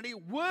Christianity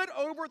would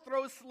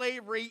overthrow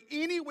slavery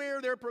anywhere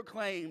they're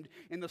proclaimed,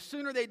 and the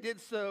sooner they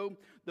did so,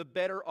 the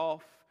better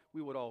off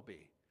we would all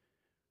be.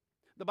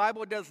 The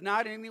Bible does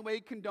not in any way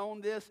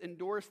condone this,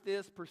 endorse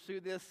this, pursue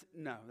this.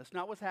 No, that's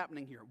not what's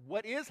happening here.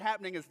 What is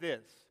happening is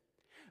this.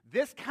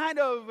 This kind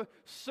of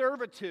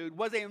servitude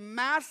was a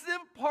massive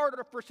part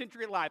of first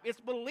century life.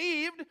 It's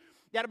believed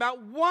that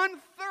about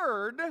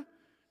 1/3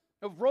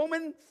 of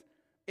Romans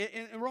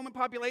in Roman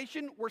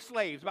population were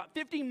slaves. About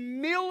 50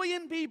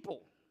 million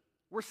people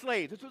were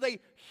slaves. This was a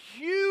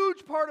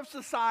huge part of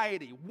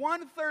society.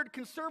 1/3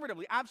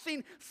 conservatively. I've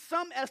seen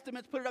some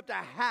estimates put it up to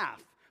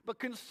half. But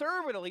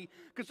conservatively,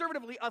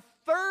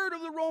 1/3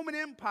 of the Roman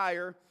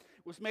Empire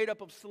was made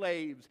up of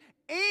slaves.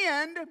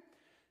 And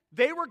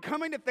they were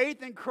coming to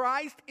faith in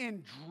Christ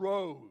in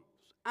droves.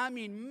 I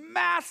mean,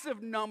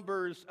 massive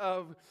numbers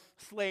of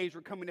slaves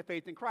were coming to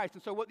faith in Christ.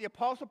 And so what the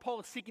Apostle Paul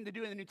is seeking to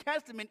do in the New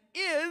Testament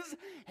is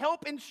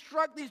help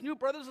instruct these new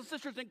brothers and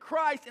sisters in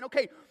Christ. And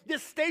okay,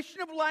 this station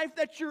of life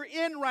that you're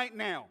in right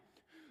now,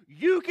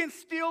 you can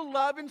still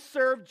love and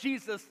serve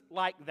Jesus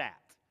like that.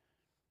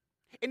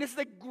 And this is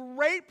a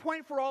great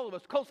point for all of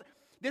us, because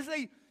this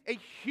is a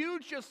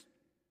huge just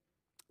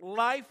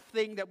life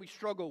thing that we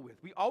struggle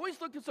with. We always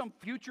look to some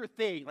future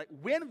thing, like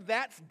when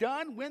that's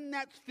done, when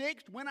that's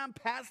fixed, when I'm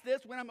past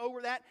this, when I'm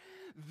over that,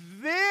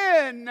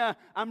 then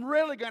I'm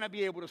really going to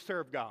be able to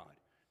serve God.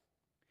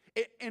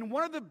 And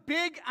one of the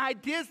big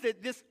ideas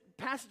that this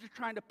passage is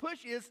trying to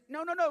push is,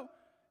 no,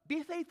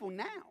 be faithful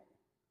now.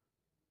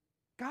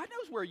 God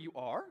knows where you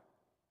are.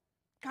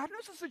 God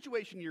knows the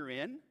situation you're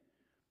in.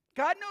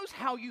 God knows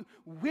how you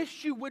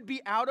wish you would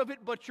be out of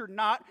it, but you're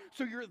not.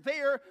 So you're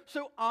there.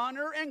 So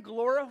honor and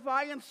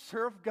glorify and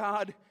serve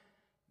God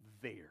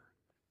there.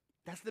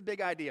 That's the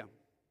big idea.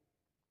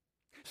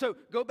 So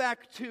go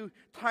back to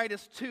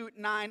Titus 2,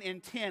 9,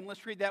 and 10.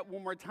 Let's read that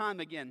one more time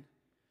again.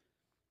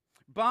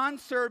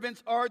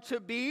 Bondservants are to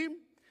be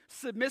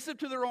submissive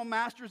to their own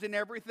masters in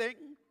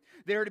everything.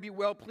 They are to be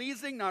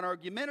well-pleasing, not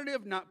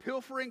argumentative, not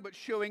pilfering, but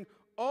showing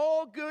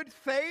all good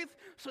faith,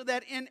 so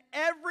that in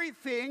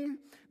everything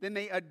they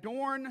may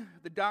adorn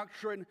the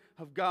doctrine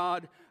of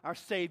God our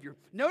Savior.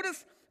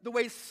 Notice the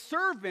way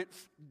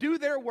servants do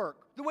their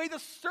work. The way the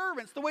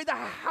servants, the way the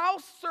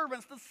house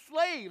servants, the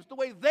slaves, the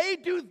way they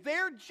do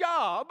their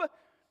job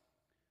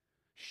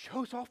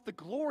shows off the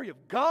glory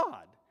of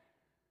God.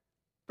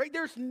 Right?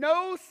 There's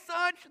no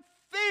such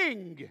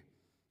thing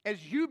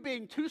as you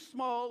being too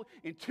small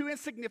and too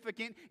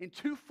insignificant and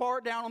too far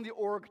down on the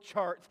org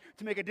charts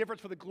to make a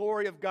difference for the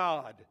glory of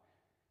God.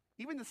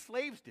 Even the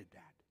slaves did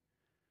that.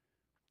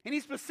 And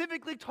he's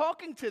specifically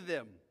talking to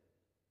them.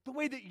 The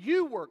way that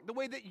you work, the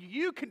way that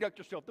you conduct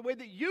yourself, the way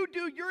that you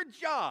do your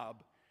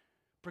job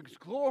brings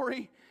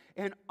glory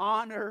and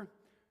honor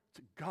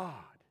to God.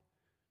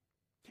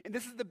 And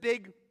this is the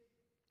big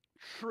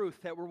truth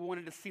that we're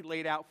wanting to see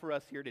laid out for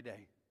us here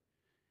today.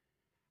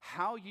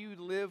 How you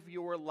live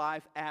your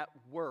life at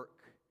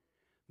work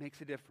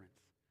makes a difference.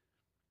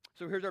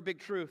 So here's our big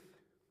truth.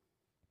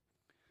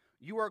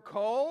 You are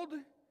called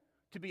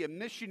to be a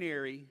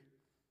missionary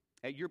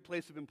at your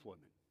place of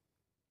employment.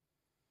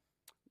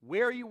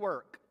 Where you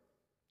work,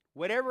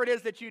 whatever it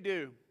is that you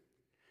do,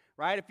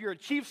 right? If you're a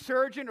chief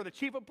surgeon or the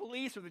chief of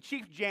police or the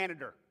chief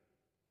janitor,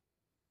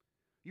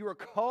 you are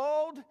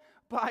called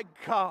by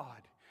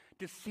God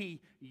to see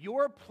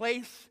your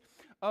place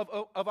of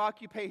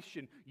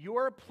occupation,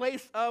 your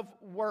place of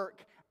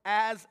work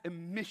as a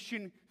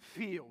mission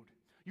field.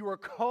 You are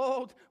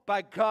called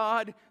by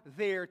God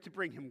there to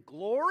bring him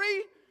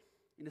glory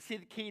and to see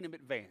the kingdom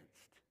advanced.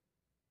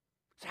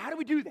 So how do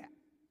we do that?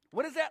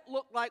 What does that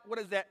look like? What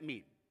does that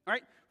mean? All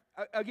right,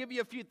 I'll give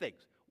you a few things.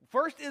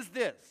 First is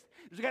this.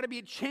 There's got to be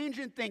a change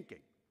in thinking.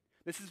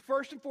 This is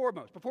first and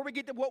foremost. Before we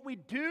get to what we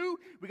do,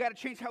 we got to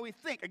change how we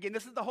think. Again,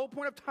 this is the whole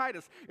point of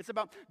Titus. It's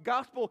about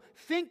gospel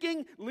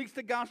thinking leads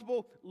to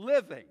gospel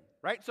living,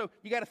 right? So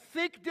you got to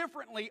think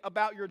differently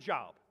about your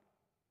job.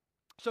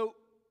 So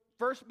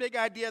first big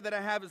idea that I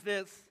have is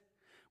this.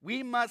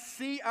 We must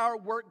see our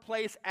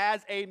workplace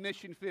as a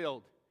mission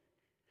field.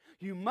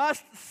 You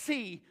must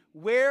see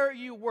where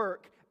you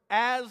work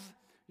as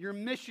your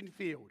mission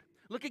field.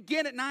 Look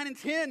again at 9 and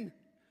 10.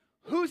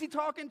 Who's he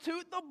talking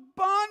to? The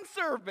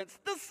bondservants,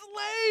 the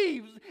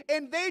slaves.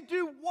 And they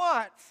do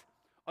what?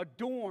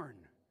 Adorn,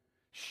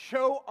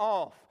 show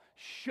off,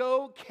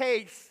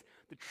 showcase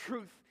the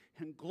truth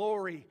and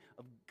glory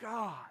of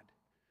God.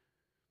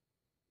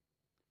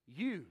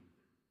 You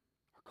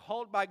are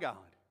called by God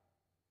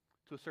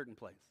to a certain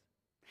place.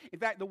 In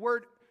fact, the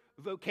word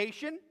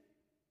vocation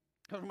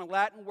comes from a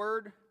Latin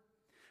word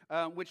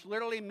which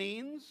literally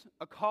means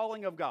a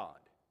calling of God.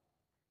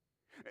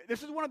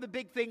 This is one of the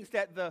big things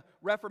that the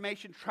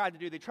Reformation tried to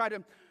do. They tried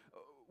to,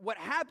 what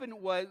happened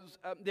was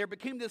there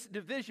became this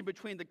division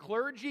between the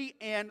clergy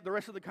and the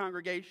rest of the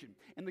congregation.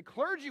 And the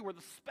clergy were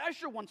the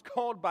special ones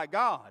called by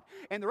God.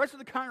 And the rest of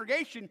the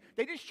congregation,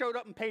 they just showed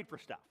up and paid for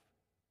stuff.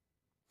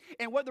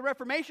 And what the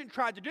Reformation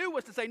tried to do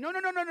was to say,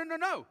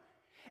 no.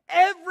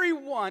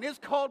 Everyone is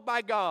called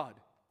by God.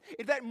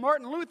 In fact,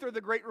 Martin Luther, the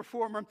great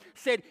reformer,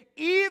 said,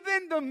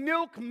 even the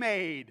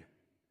milkmaid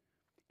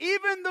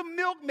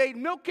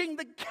milking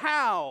the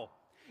cow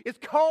is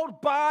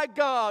called by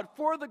God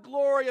for the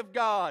glory of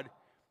God.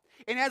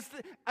 And as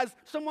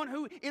someone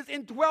who is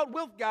indwelt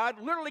with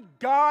God, literally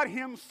God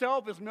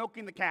himself is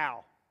milking the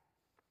cow.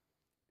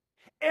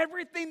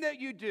 Everything that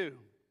you do,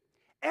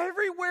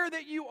 everywhere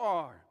that you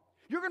are,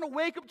 you're going to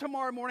wake up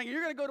tomorrow morning and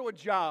you're going to go to a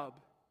job.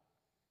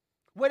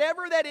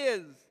 Whatever that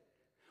is,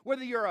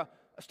 whether you're a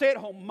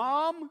stay-at-home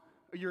mom,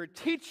 or you're a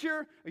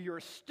teacher, or you're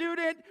a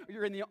student, or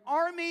you're in the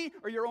army,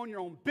 or you're on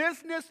your own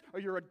business, or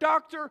you're a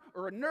doctor,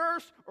 or a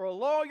nurse, or a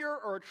lawyer,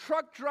 or a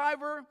truck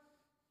driver,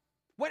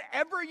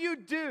 whatever you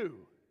do,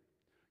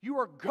 you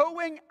are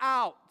going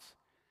out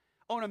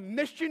on a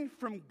mission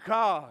from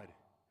God,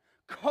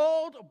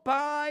 called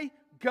by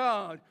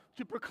God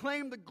to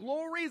proclaim the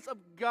glories of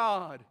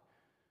God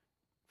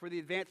for the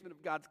advancement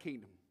of God's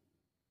kingdom.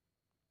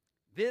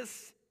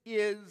 This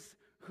is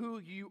who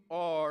you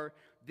are.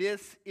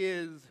 This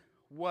is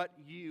what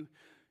you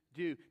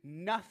do.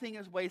 Nothing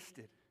is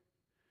wasted.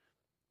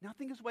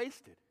 Nothing is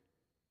wasted.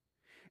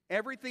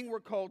 Everything we're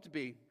called to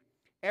be,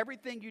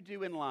 everything you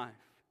do in life,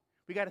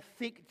 we got to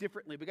think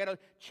differently. We got to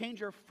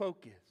change our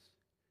focus.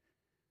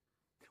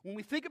 When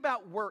we think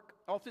about work,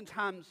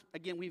 oftentimes,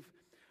 again,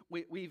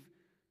 we've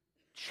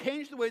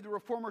changed the way the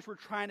reformers were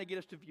trying to get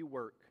us to view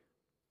work.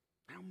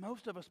 Now,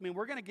 most of us,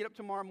 we're going to get up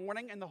tomorrow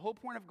morning, and the whole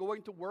point of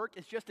going to work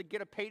is just to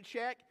get a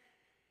paycheck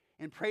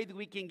and pray the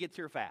weekend gets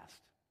here fast.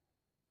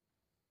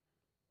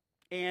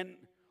 And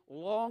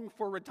long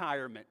for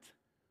retirement.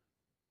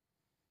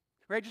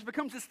 Right? It just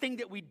becomes this thing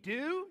that we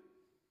do.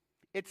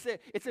 It's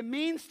a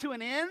means to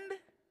an end.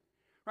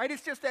 Right?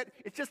 It's just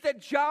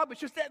that job, it's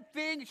just that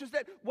thing, it's just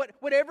that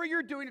whatever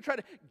you're doing to try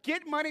to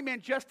get money,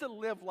 just to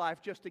live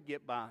life, just to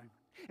get by.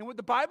 And what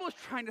the Bible is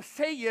trying to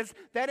say is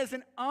that is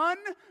an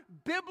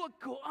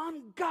unbiblical,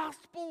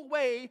 ungospel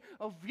way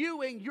of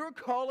viewing your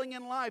calling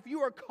in life.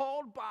 You are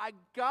called by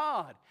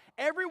God.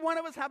 Every one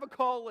of us have a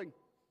calling.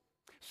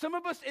 Some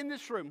of us in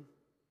this room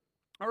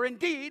are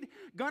indeed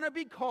going to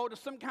be called to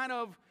some kind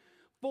of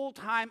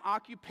full-time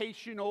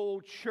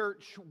occupational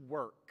church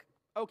work.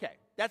 Okay,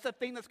 that's a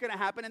thing that's going to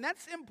happen, and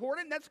that's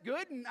important, that's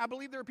good, and I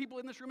believe there are people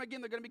in this room,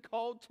 again, that are going to be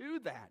called to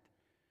that.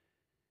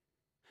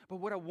 But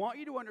what I want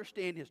you to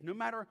understand is no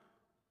matter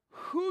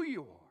who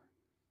you are,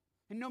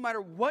 and no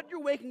matter what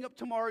you're waking up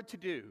tomorrow to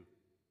do,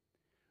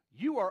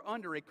 you are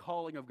under a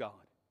calling of God.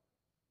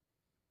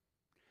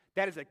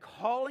 That is a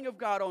calling of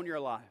God on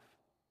your life.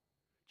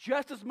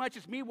 Just as much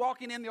as me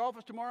walking in the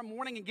office tomorrow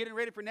morning and getting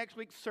ready for next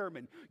week's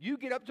sermon. You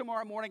get up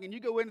tomorrow morning and you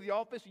go into the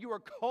office. You are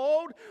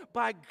called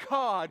by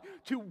God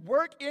to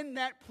work in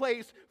that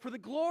place for the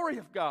glory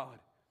of God.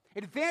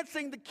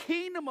 Advancing the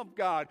kingdom of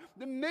God,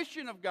 the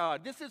mission of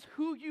God. This is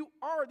who you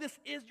are. This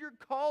is your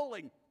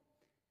calling.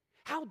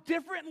 How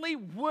differently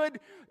would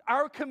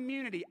our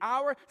community,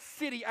 our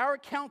city, our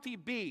county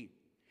be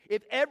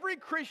if every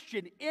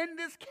Christian in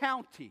this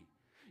county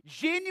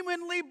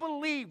genuinely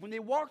believed when they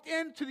walked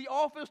into the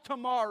office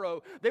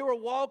tomorrow, they were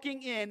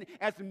walking in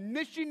as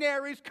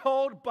missionaries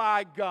called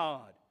by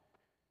God?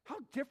 How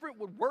different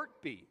would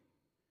work be?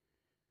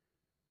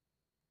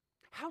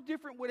 How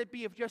different would it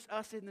be if just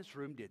us in this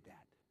room did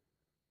that?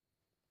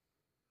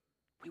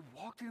 We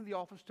walked into the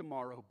office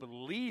tomorrow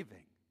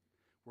believing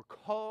we're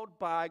called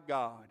by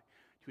God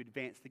to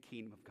advance the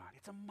kingdom of God.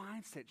 It's a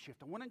mindset shift.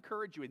 I want to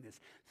encourage you in this.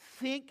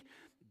 Think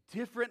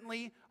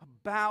differently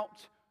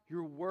about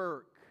your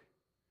work.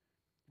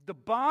 The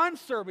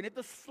bondservant, if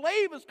the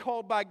slave is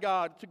called by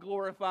God to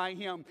glorify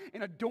him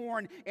and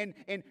adorn and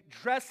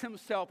dress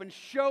himself and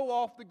show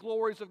off the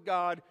glories of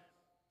God,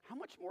 how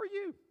much more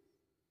you?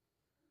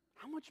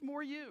 How much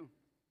more you?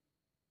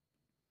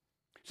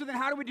 So then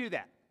how do we do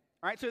that?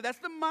 All right, so that's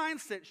the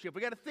mindset shift.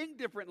 We got to think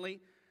differently.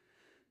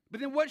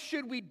 But then what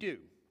should we do?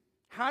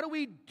 How do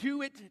we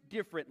do it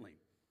differently?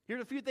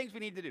 Here's a few things we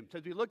need to do. So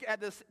as we look at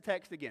this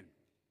text again.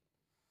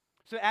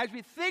 So as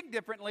we think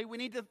differently, we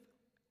need to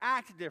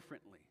act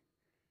differently.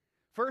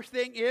 First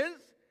thing is,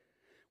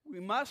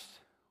 we must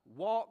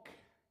walk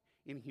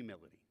in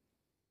humility.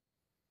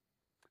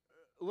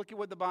 Look at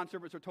what the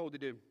bondservants are told to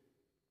do.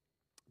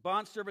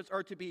 Bondservants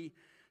are to be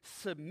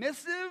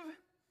submissive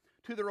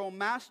to their own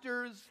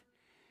masters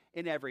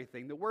in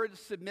everything. The word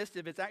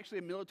submissive is actually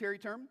a military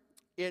term.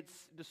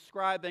 It's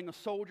describing a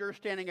soldier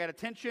standing at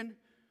attention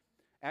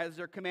as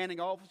their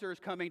commanding officer is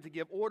coming to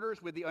give orders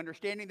with the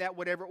understanding that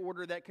whatever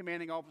order that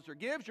commanding officer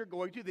gives, you're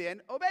going to then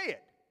obey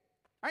it.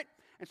 Right?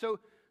 And so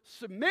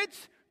submit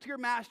to your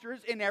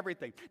masters in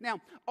everything.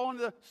 Now, on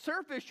the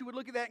surface, you would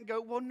look at that and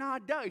go, well, nah,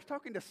 duh. He's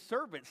talking to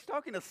servants. He's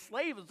talking to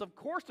slaves. Of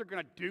course they're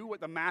going to do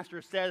what the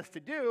master says to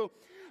do.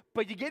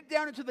 But you get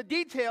down into the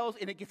details,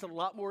 and it gets a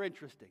lot more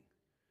interesting.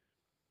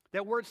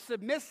 That word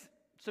submit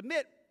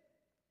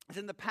is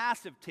in the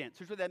passive tense.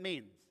 Here's what that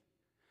means.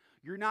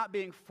 You're not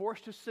being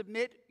forced to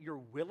submit. You're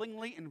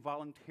willingly and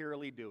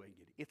voluntarily doing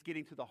it. It's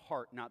getting to the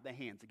heart, not the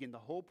hands. Again, the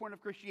whole point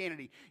of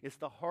Christianity is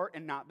the heart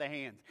and not the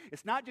hands.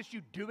 It's not just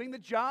you doing the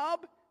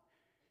job.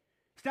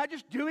 It's not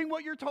just doing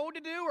what you're told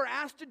to do or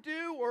asked to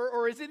do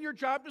or is in your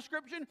job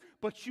description,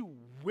 but you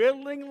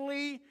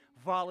willingly,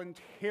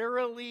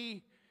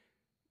 voluntarily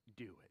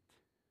do it.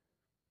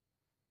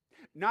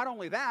 Not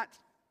only that,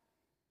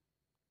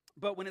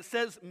 but when it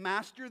says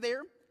master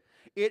there,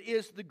 it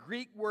is the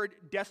Greek word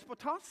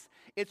despotos.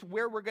 It's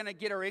where we're going to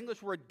get our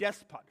English word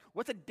despot.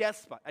 What's a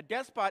despot? A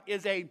despot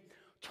is a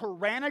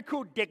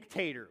tyrannical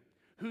dictator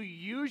who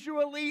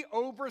usually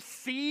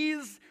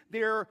oversees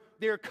their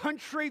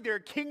country, their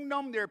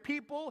kingdom, their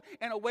people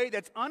in a way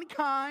that's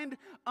unkind,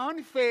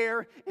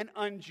 unfair, and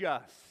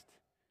unjust.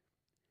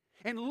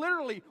 And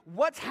literally,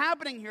 what's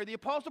happening here, the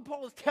Apostle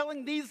Paul is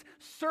telling these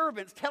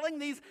servants, telling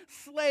these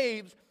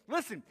slaves,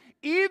 listen,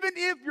 even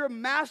if your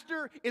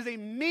master is a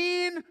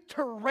mean,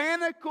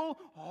 tyrannical,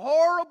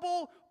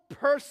 horrible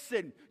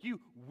person, you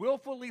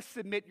willfully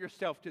submit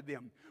yourself to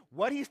them.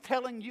 What he's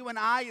telling you and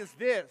I is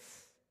this.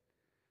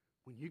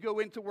 When you go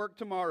into work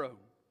tomorrow,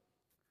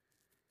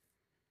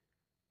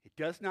 it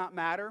does not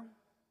matter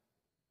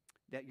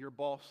that your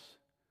boss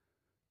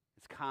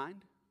is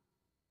kind.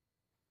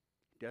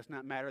 It does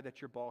not matter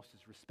that your boss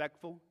is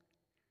respectful.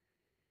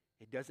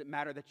 It doesn't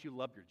matter that you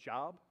love your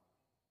job.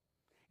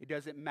 It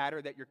doesn't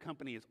matter that your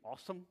company is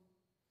awesome.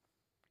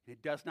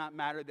 It does not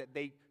matter that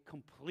they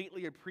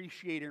completely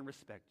appreciate and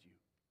respect you.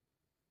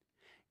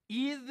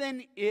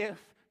 Even if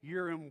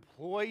your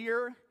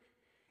employer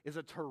is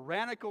a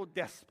tyrannical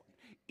despot,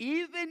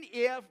 even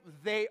if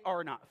they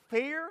are not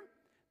fair,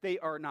 they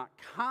are not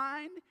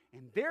kind,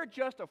 and they're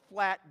just a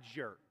flat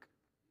jerk,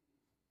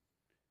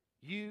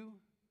 you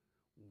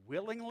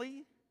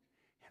willingly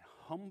and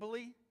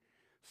humbly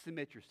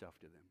submit yourself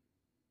to them.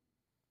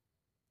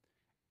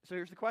 So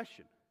here's the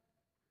question.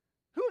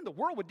 Who in the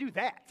world would do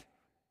that?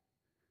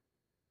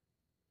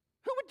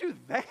 Who would do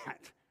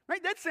that?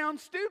 Right? That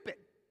sounds stupid.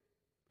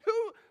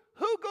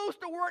 Who goes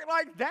to work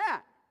like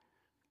that?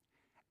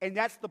 And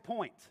that's the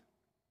point.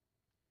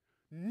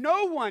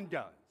 No one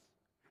does.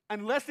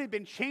 Unless they've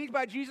been changed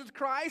by Jesus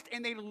Christ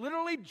and they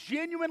literally,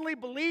 genuinely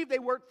believe they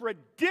work for a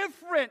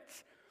different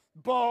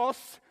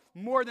boss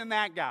more than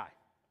that guy.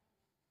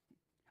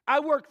 I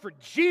work for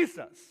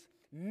Jesus,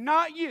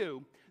 not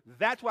you.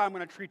 That's why I'm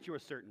going to treat you a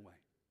certain way.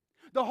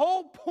 The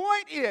whole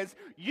point is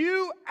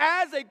you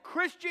as a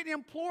Christian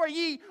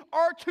employee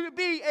are to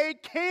be a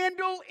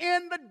candle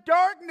in the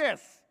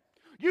darkness.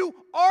 You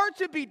are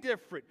to be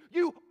different.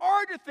 You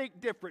are to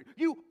think different.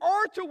 You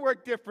are to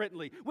work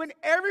differently. When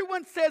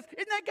everyone says,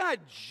 isn't that guy a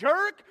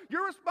jerk?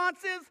 Your response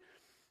is,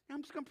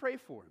 I'm just going to pray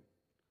for him.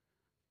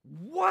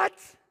 What?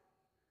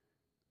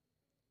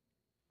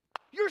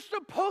 You're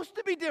supposed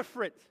to be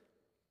different.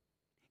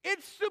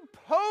 It's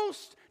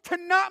supposed to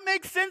not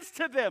make sense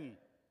to them.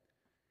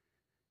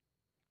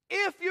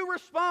 If you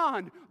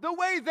respond the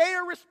way they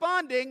are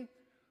responding,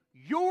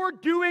 you're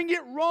doing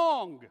it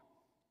wrong.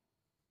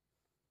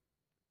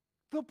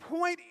 The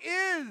point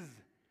is,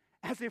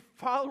 as a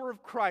follower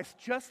of Christ,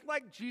 just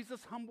like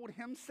Jesus humbled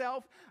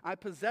himself, I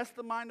possess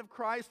the mind of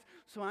Christ,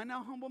 so I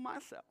now humble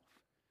myself.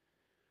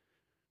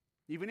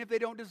 Even if they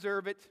don't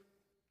deserve it,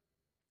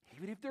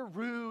 even if they're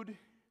rude,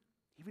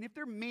 even if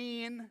they're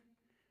mean,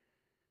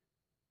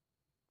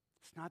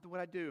 it's not what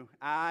I do.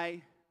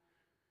 I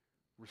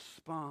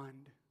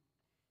respond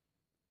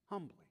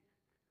humbly.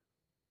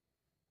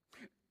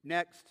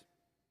 Next,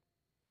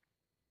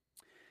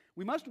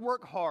 we must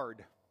work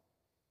hard.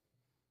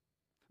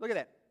 Look at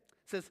that.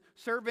 It says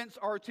servants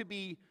are to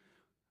be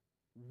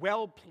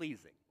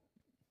well-pleasing.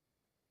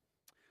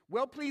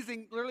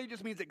 Well-pleasing literally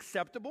just means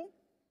acceptable.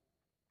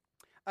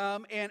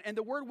 And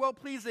the word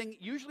well-pleasing,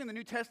 usually in the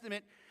New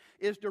Testament,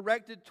 is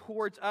directed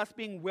towards us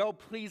being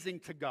well-pleasing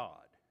to God,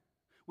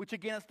 which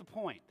again is the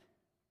point.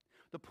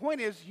 The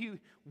point is you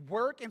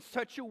work in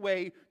such a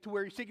way to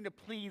where you're seeking to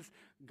please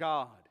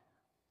God.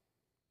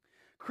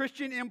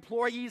 Christian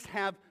employees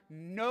have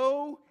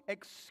no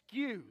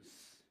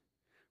excuse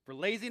for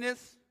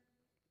laziness,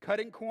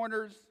 cutting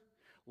corners,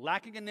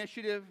 lacking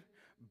initiative,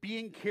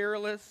 being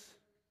careless.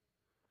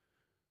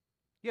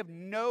 You have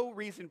no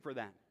reason for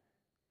that.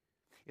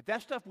 If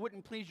that stuff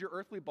wouldn't please your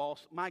earthly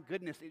boss, my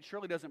goodness, it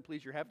surely doesn't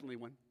please your heavenly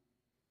one.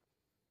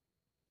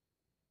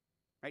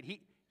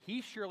 Right?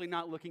 He's surely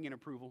not looking in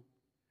approval.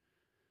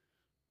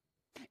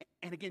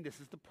 And again, this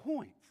is the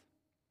point.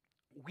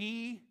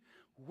 We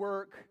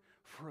work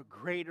for a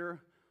greater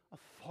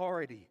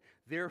authority.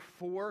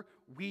 Therefore,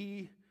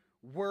 we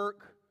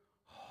work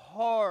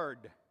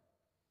hard.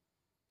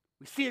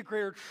 We see a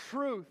greater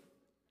truth.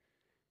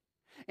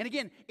 And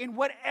again, in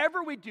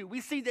whatever we do, we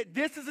see that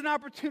this is an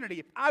opportunity.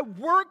 If I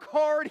work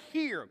hard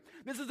here,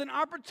 this is an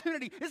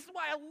opportunity. This is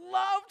why I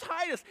love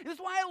Titus. This is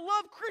why I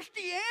love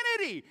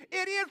Christianity.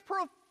 It is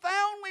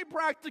profoundly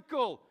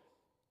practical.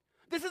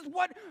 This is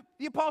what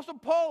the Apostle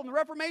Paul and the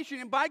Reformation,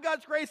 and by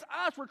God's grace,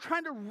 us, we're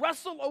trying to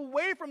wrestle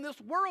away from this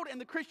world and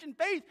the Christian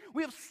faith.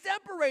 We have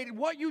separated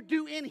what you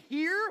do in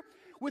here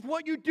with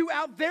what you do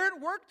out there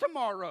at work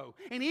tomorrow.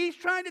 And he's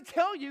trying to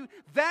tell you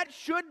that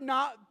should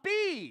not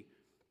be.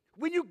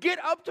 When you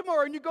get up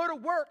tomorrow and you go to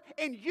work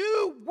and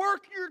you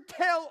work your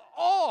tail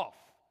off,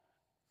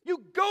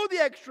 you go the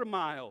extra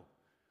mile,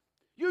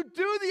 you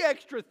do the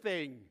extra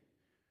thing,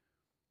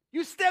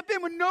 you step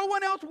in when no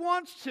one else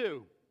wants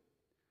to.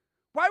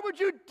 Why would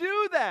you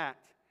do that?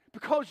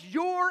 Because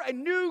you're a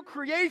new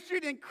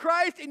creation in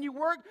Christ and you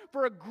work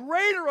for a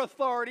greater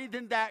authority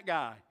than that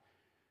guy.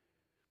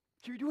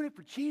 So you're doing it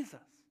for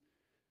Jesus.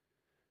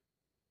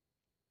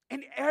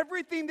 And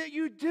everything that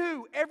you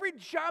do, every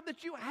job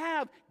that you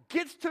have,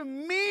 gets to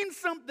mean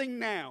something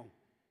now.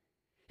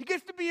 It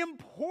gets to be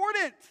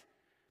important.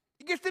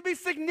 It gets to be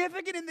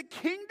significant in the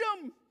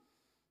kingdom.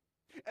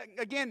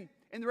 Again,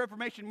 in the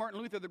Reformation,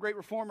 Martin Luther, the great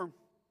reformer,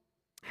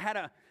 had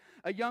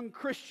a young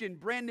Christian,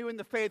 brand new in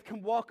the faith,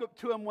 come walk up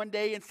to him one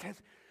day and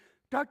says,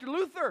 Dr.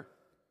 Luther,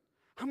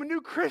 I'm a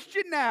new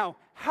Christian now.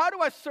 How do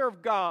I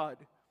serve God?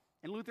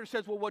 And Luther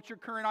says, well, what's your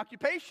current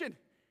occupation?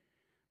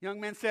 The young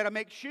man said, I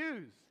make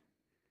shoes.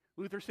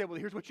 Luther said, well,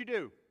 here's what you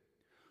do.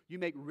 You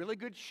make really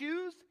good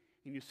shoes,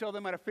 and you sell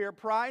them at a fair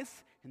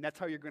price, and that's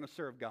how you're going to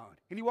serve God.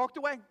 And he walked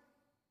away.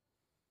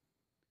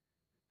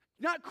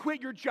 Not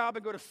quit your job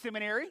and go to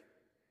seminary.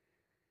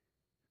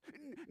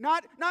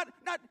 Not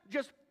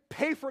just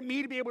pay for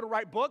me to be able to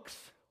write books.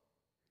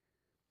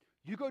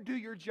 You go do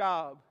your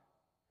job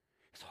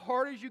as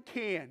hard as you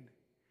can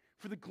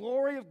for the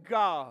glory of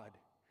God.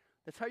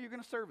 That's how you're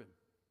going to serve Him.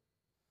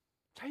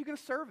 That's how you're going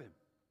to serve Him.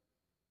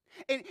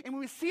 And when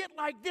we see it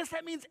like this,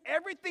 that means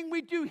everything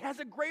we do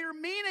has a greater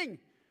meaning.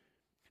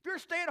 If you're a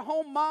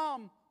stay-at-home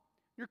mom,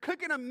 you're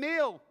cooking a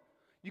meal,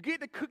 you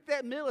get to cook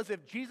that meal as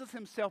if Jesus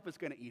Himself is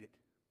going to eat it.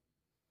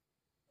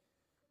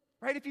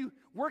 Right? If you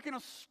work in a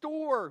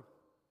store,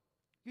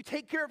 you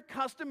take care of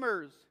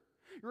customers.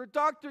 You're a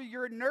doctor,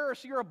 you're a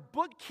nurse, you're a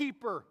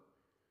bookkeeper.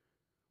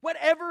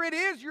 Whatever it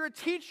is, you're a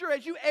teacher.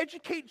 As you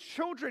educate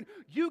children,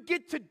 you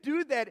get to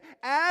do that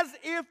as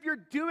if you're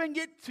doing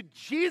it to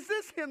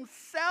Jesus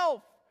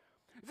Himself.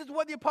 This is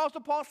what the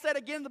Apostle Paul said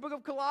again in the book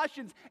of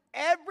Colossians.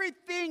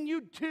 Everything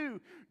you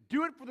do,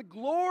 do it for the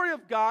glory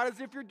of God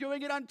as if you're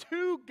doing it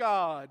unto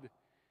God.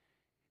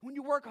 When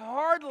you work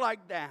hard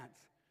like that,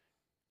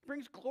 it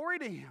brings glory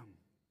to Him.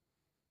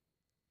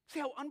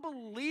 See how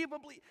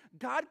unbelievably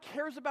God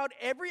cares about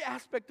every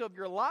aspect of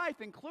your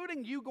life,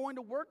 including you going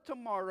to work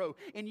tomorrow.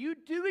 And you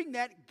doing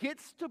that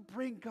gets to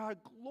bring God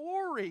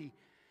glory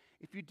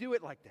if you do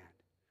it like that.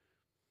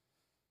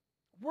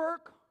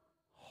 Work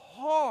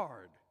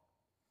hard.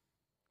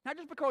 Not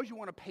just because you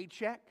want a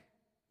paycheck,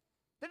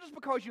 not just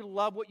because you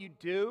love what you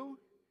do,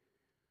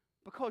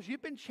 because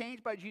you've been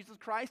changed by Jesus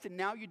Christ and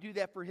now you do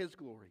that for His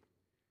glory.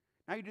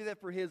 Now you do that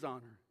for His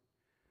honor.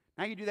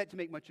 Now you do that to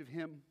make much of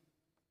Him.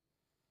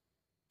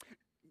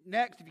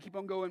 Next, if you keep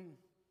on going,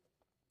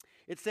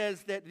 It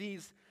says that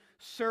these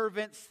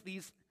servants,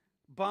 these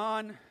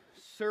bond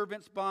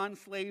servants, bond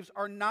slaves,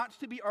 are not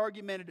to be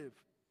argumentative.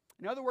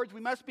 In other words,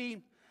 we must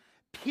be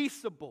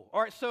peaceable.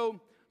 All right,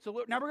 so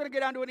now we're going to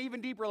get down to an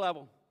even deeper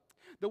level.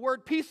 The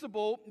word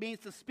peaceable means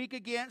to speak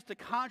against, to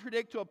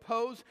contradict, to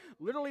oppose,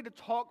 literally to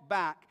talk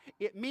back.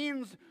 It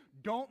means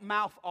don't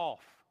mouth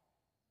off.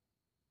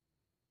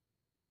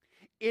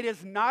 It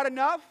is not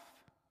enough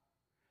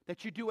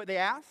that you do what they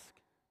ask.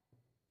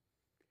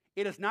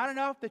 It is not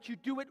enough that you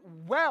do it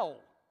well.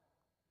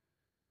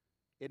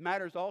 It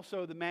matters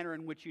also the manner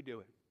in which you do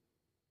it.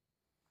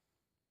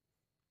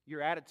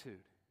 Your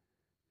attitude.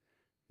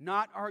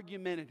 Not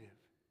argumentative.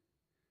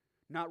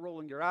 Not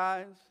rolling your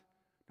eyes.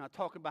 Not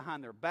talking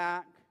behind their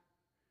back.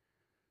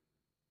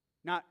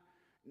 Not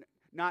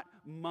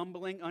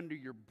mumbling under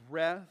your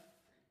breath.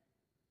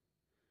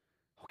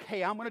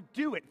 Okay, I'm going to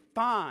do it.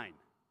 Fine.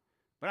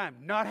 But I'm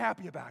not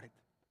happy about it.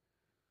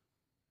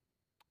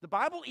 The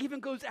Bible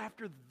even goes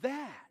after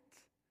that.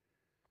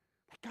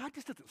 God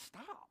just doesn't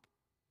stop.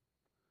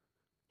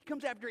 He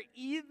comes after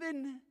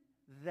even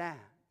that.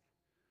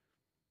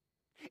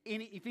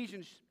 In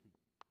Ephesians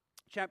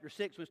chapter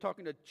 6, when he's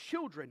talking to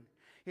children,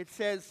 it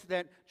says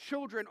that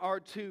children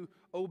are to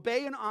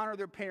obey and honor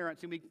their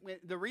parents. And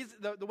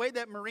the way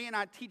that Marie and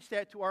I teach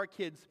that to our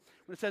kids,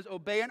 when it says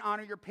obey and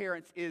honor your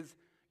parents, is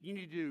you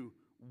need to do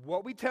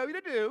what we tell you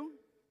to do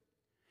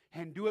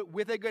and do it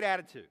with a good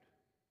attitude.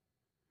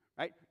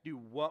 Right? Do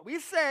what we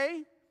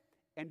say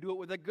and do it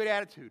with a good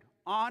attitude.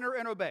 Honor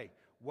and obey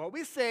what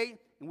we say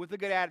and with a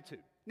good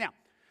attitude. Now,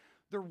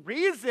 the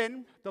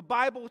reason the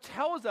Bible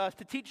tells us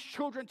to teach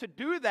children to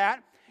do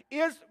that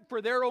is for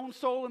their own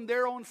soul and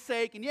their own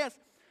sake. And yes,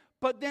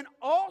 but then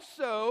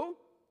also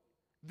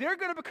they're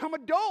going to become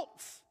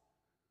adults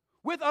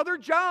with other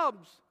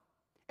jobs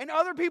and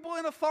other people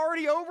in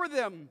authority over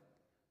them.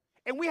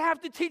 And we have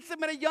to teach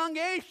them at a young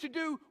age to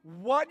do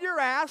what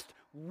you're asked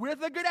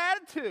with a good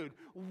attitude.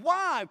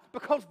 Why?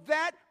 Because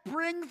that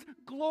brings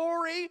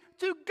glory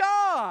to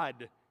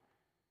God.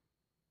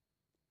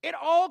 It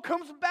all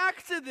comes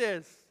back to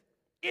this.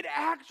 It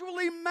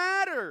actually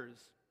matters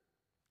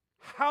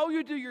how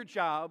you do your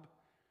job,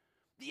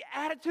 the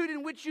attitude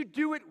in which you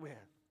do it with.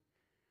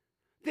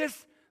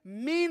 This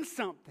means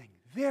something.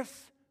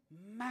 This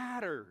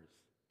matters.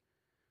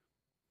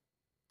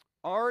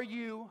 Are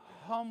you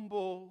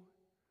humble?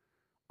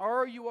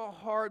 Are you a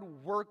hard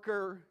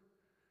worker?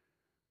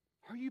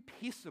 Are you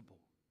peaceable?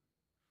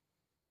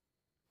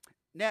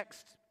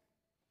 Next,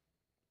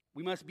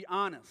 we must be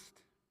honest.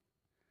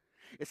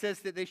 It says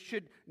that they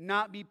should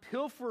not be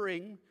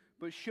pilfering,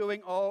 but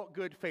showing all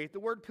good faith. The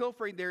word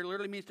pilfering there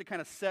literally means to kind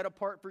of set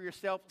apart for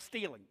yourself.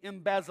 Stealing,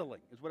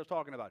 embezzling is what it's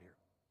talking about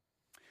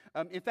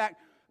here. In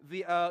fact,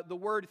 the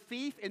word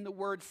thief and the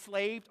word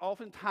slave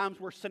oftentimes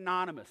were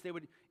synonymous. They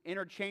would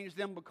interchange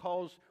them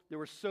because there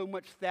was so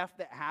much theft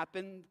that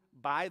happened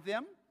by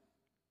them.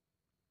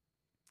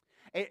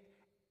 And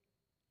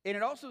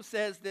it also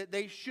says that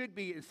they should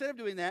be, instead of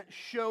doing that,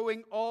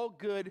 showing all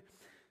good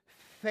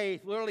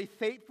faith. Literally,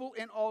 faithful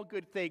in all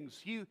good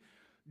things. You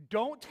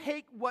don't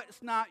take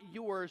what's not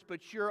yours,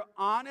 but you're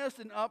honest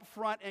and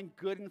upfront and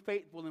good and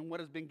faithful in what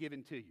has been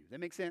given to you. That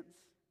makes sense?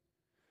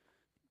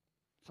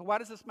 So why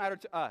does this matter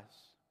to us?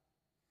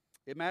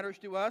 It matters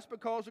to us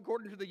because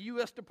according to the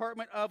U.S.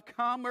 Department of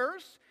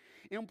Commerce,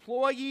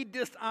 employee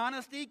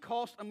dishonesty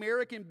costs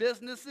American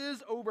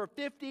businesses over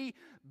 $50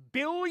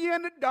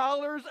 billion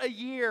a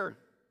year.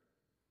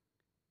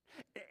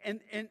 And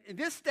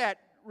this stat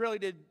really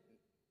did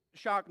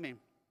shock me.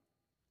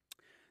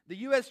 The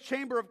U.S.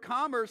 Chamber of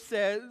Commerce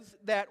says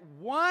that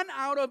 1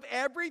 out of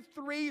every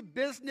 3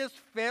 business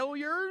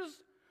failures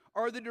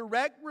are the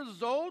direct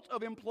result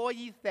of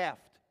employee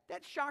theft.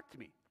 That shocked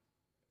me.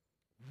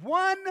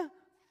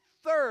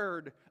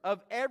 1/3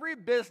 of every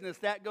business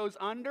that goes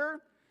under,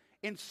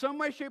 in some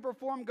way, shape, or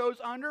form, goes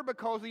under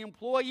because the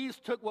employees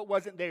took what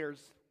wasn't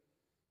theirs.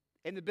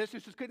 And the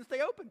business just couldn't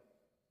stay open.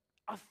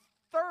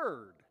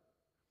 1/3.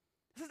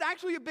 This is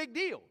actually a big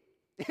deal.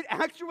 It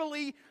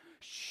actually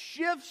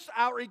shifts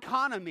our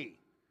economy.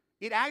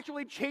 It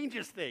actually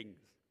changes things.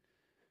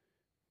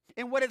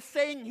 And what it's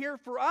saying here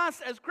for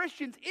us as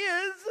Christians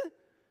is,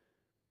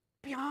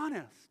 be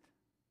honest.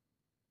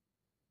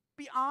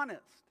 Be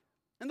honest.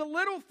 And the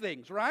little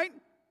things, right?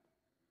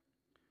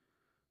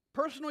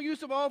 Personal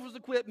use of office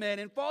equipment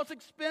and false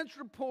expense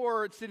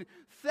reports and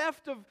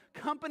theft of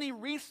company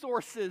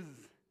resources.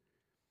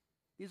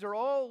 These are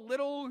all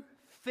little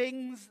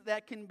things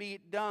that can be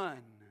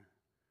done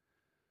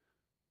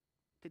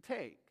to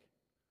take.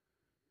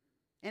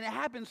 And it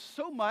happens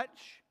so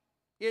much.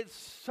 It's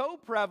so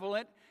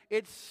prevalent.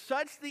 It's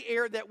such the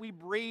air that we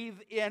breathe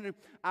in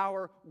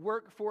our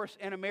workforce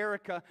in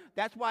America.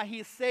 That's why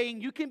he's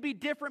saying you can be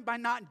different by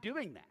not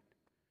doing that.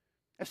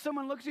 If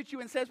someone looks at you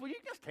and says, well, you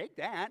can just take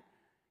that.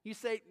 You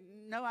say,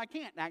 no, I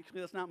can't.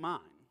 Actually, that's not mine.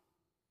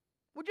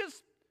 Well,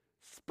 just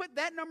put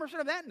that number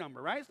instead of that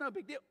number, right? It's no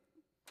big deal.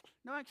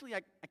 No, actually,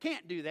 I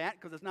can't do that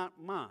because it's not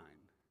mine.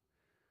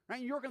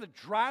 Right? You're going to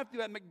drive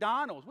through at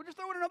McDonald's. Well, just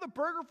throw in another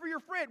burger for your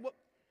friend. Well,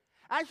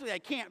 actually, I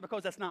can't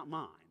because that's not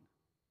mine.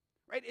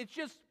 right? It's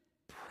just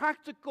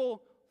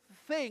practical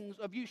things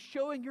of you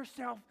showing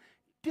yourself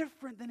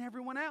different than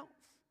everyone else,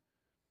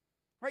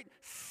 right?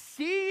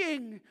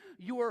 Seeing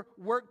your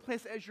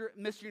workplace as your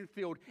mission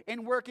field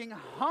and working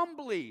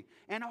humbly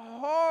and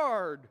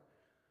hard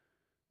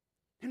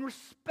and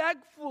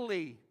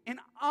respectfully and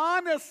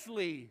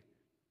honestly.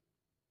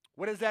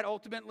 What does that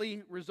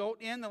ultimately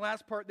result in? The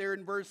last part there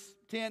in verse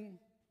 10.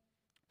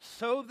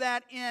 So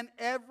that in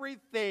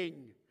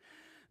everything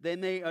they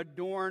may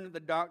adorn the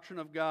doctrine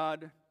of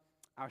God,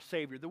 our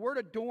Savior. The word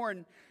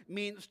adorn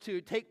means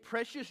to take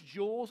precious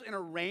jewels and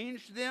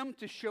arrange them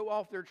to show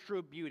off their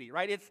true beauty,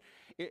 right?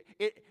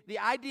 The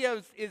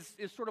idea is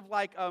sort of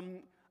like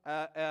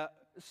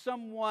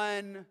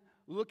someone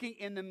looking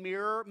in the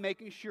mirror,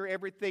 making sure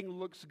everything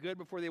looks good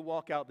before they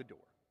walk out the door.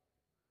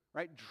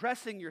 Right?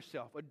 Dressing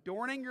yourself,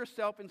 adorning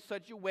yourself in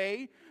such a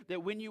way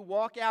that when you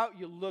walk out,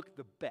 you look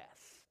the best.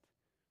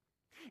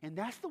 And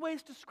that's the way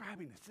it's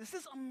describing this. This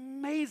is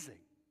amazing.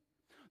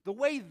 The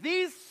way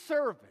these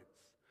servants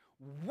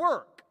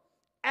work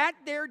at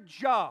their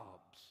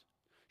jobs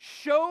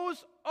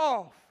shows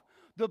off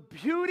the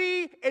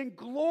beauty and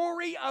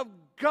glory of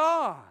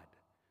God.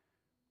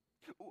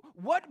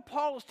 What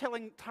Paul is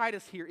telling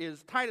Titus here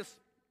is, Titus,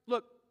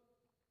 look,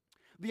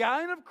 the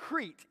island of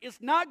Crete is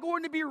not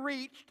going to be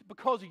reached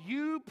because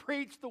you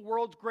preach the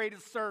world's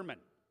greatest sermon.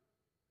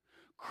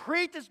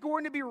 Crete is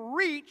going to be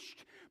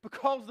reached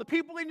because the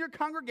people in your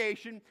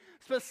congregation,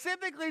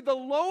 specifically the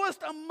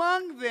lowest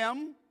among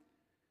them,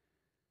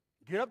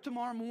 get up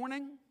tomorrow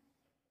morning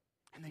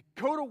and they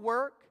go to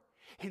work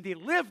and they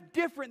live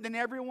different than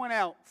everyone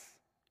else.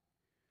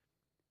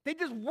 They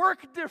just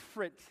work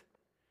different.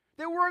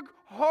 They work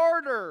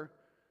harder,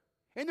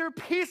 and they're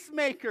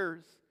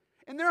peacemakers,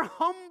 and they're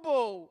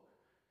humble,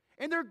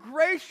 and they're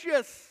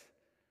gracious,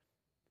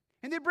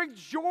 and they bring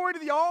joy to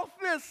the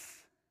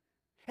office.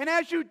 And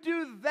as you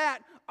do that,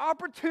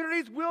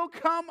 opportunities will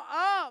come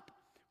up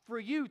for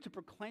you to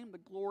proclaim the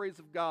glories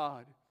of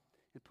God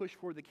and push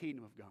forward the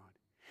kingdom of God.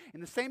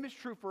 And the same is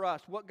true for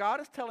us. What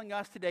God is telling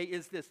us today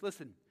is this.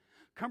 Listen,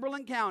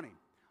 Cumberland County,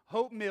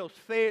 Hope Mills,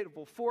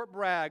 Fayetteville, Fort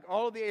Bragg,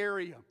 all of the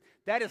area,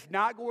 that is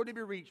not going to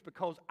be reached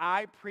because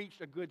I preached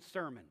a good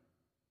sermon.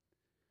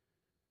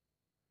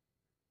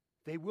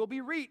 They will be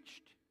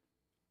reached.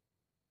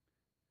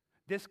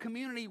 This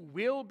community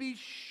will be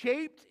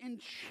shaped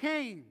and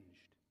changed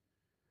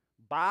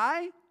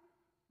by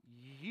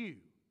you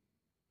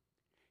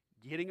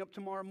getting up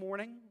tomorrow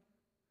morning,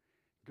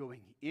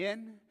 going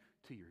in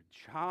to your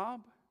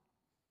job,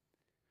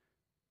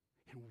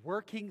 and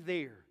working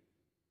there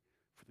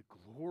for the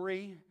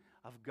glory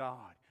of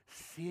God,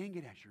 seeing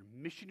it as your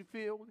mission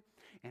field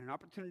and an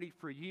opportunity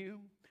for you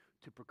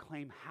to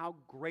proclaim how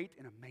great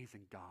and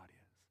amazing God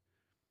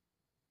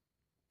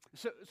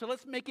is. So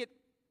let's make it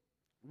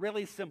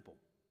really simple,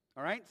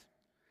 all right?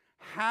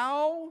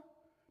 How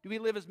do we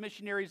live as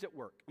missionaries at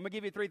work? I'm going to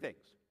give you 3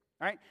 things,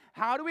 all right?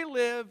 How do we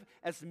live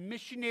as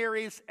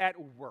missionaries at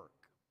work?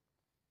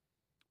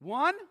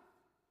 1,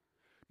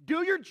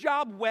 do your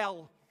job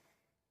well,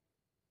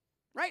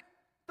 right?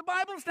 The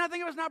Bible is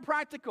nothing if it's not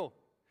practical.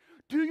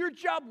 Do your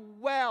job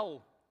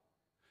well.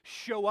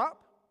 Show up.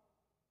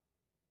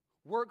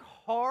 Work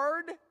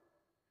hard.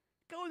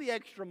 Go the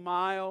extra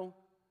mile.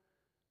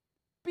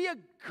 Be a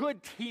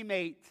good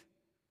teammate.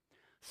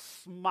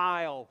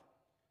 Smile.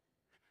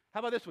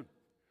 How about this one?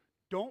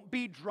 Don't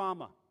be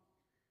drama.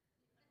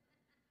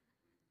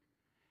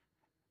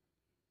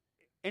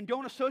 And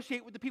don't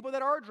associate with the people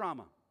that are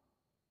drama.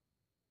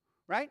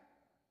 Right?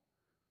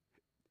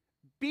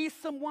 Be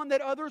someone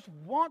that others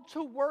want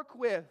to work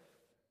with.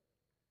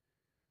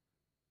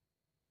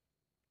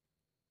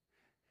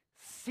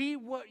 See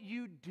what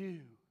you do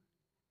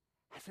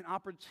as an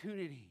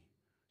opportunity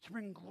to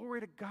bring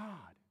glory to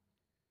God.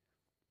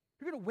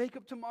 You're going to wake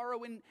up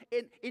tomorrow and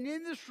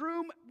in this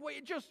room, boy,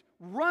 it just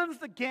runs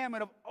the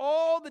gamut of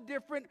all the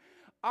different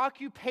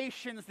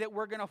occupations that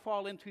we're going to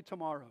fall into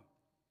tomorrow.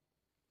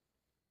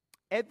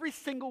 Every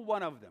single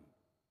one of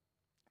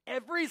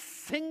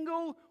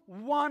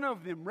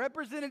them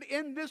represented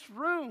in this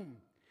room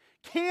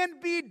can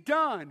be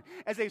done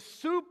as a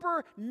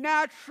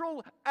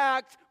supernatural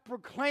act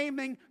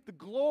proclaiming the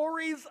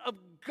glories of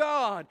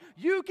God.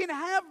 You can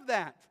have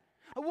that.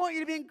 I want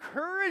you to be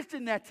encouraged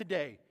in that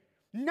today.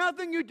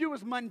 Nothing you do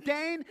is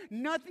mundane.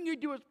 Nothing you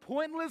do is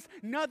pointless.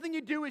 Nothing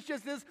you do is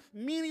just this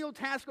menial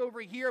task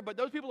over here, but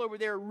those people over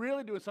there are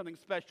really doing something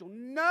special.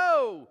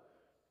 No.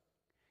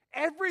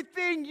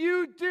 Everything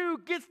you do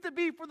gets to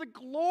be for the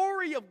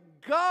glory of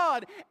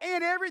God,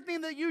 and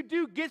everything that you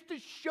do gets to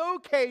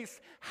showcase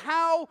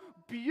how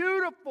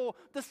beautiful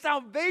the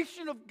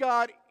salvation of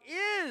God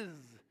is.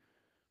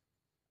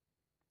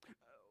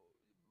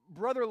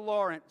 Brother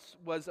Lawrence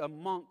was a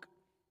monk,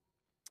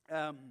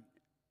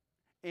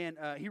 and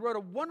he wrote a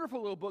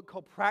wonderful little book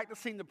called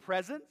Practicing the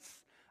Presence.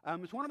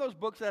 It's one of those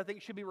books that I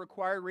think should be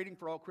required reading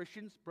for all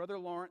Christians. Brother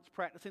Lawrence,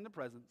 Practicing the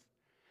Presence.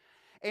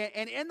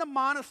 And in the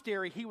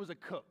monastery, he was a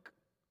cook,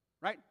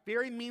 right?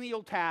 Very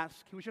menial task.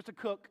 He was just a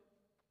cook.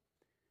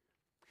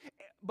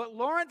 But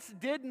Lawrence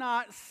did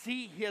not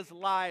see his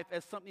life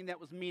as something that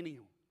was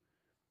menial.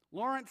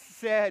 Lawrence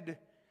said,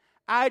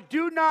 I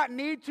do not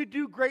need to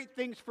do great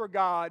things for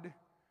God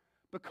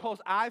because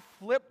I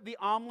flip the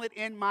omelet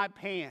in my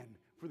pan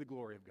for the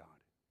glory of God.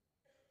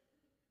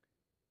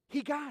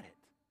 He got it.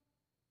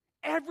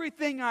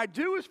 Everything I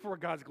do is for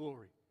God's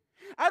glory.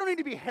 I don't need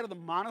to be head of the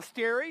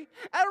monastery.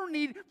 I don't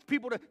need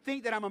people to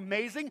think that I'm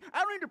amazing. I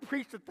don't need to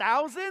preach to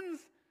thousands.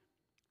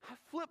 I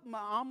flip my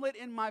omelet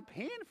in my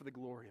pan for the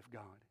glory of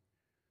God.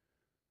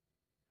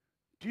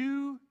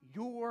 Do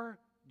your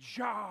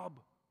job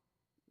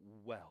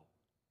well.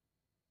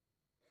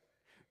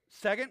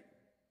 Second,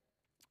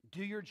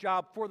 do your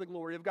job for the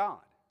glory of God.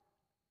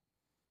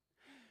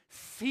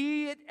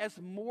 See it as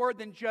more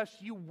than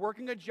just you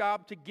working a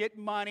job to get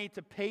money,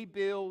 to pay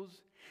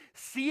bills.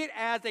 See it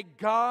as a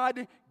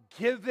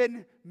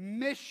God-given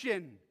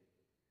mission.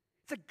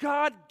 It's a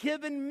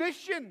God-given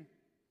mission.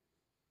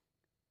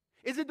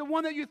 Is it the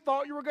one that you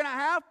thought you were going to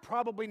have?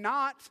 Probably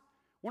not.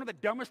 One of the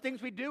dumbest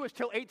things we do is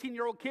tell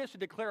 18-year-old kids to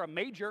declare a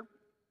major.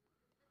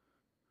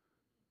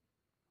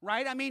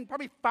 Right? I mean,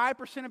 probably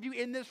 5% of you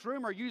in this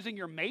room are using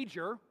your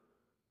major.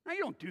 Now,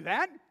 you don't do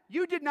that.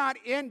 You did not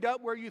end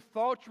up where you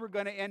thought you were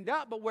going to end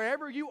up, but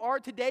wherever you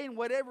are today and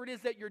whatever it is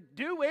that you're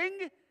doing,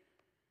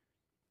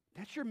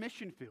 that's your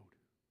mission field.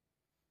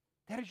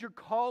 That is your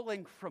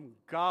calling from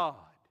God.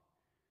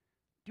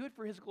 Do it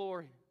for His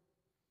glory.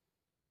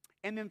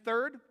 And then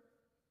third,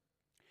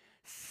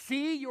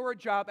 see your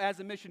job as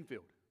a mission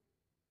field.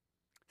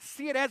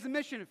 See it as a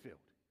mission field.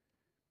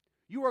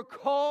 You are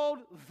called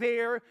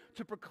there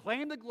to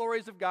proclaim the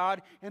glories of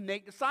God and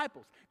make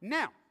disciples.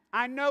 Now,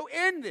 I know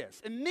in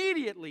this,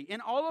 immediately, in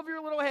all of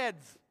your little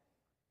heads,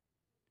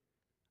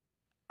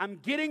 I'm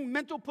getting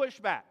mental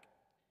pushback.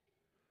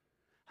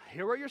 I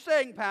hear what you're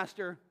saying,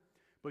 Pastor,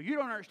 but you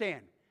don't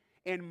understand.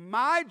 In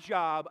my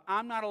job,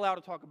 I'm not allowed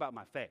to talk about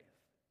my faith.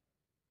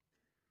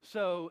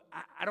 So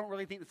I don't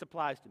really think this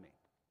applies to me.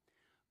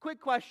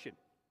 Quick question.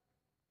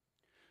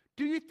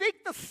 Do you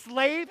think the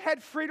slave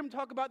had freedom to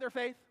talk about their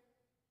faith?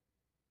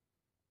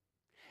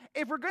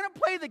 If we're going to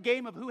play the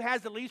game of who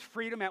has the least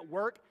freedom at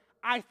work,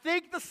 I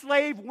think the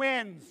slave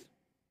wins.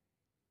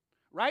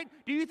 Right?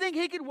 Do you think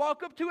he could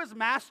walk up to his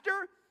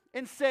master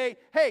and say,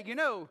 hey, you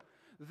know,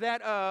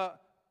 that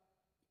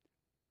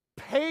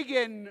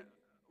pagan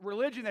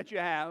religion that you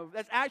have,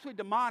 that's actually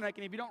demonic,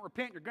 and if you don't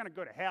repent, you're going to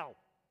go to hell.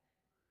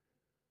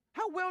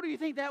 How well do you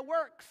think that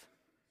works?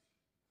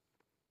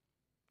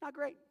 Not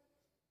great.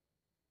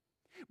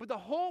 But the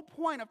whole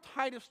point of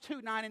Titus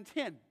 2, 9 and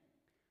 10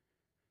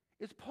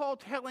 is Paul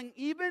telling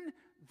even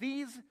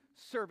these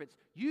servants,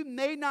 you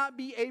may not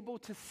be able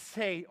to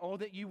say all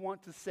that you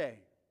want to say.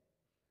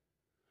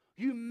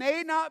 You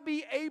may not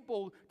be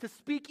able to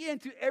speak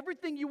into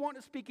everything you want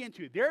to speak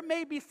into. There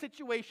may be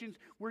situations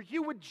where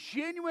you would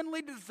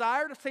genuinely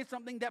desire to say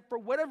something that for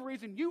whatever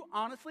reason you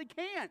honestly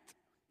can't.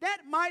 That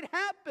might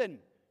happen.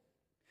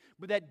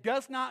 But that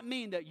does not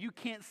mean that you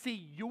can't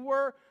see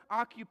your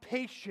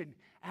occupation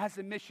as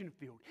a mission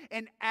field.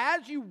 And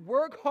as you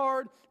work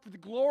hard for the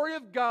glory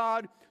of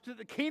God so that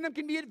the kingdom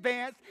can be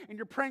advanced, and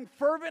you're praying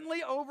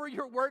fervently over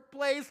your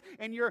workplace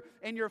and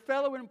your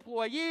fellow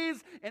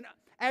employees, and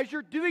as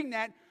you're doing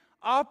that,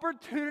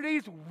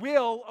 opportunities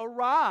will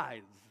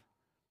arise.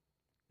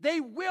 They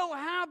will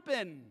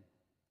happen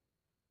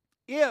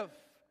if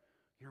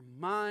your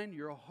mind,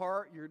 your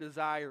heart, your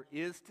desire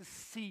is to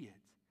see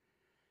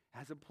it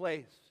as a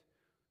place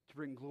to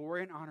bring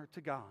glory and honor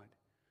to God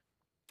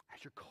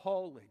as your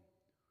calling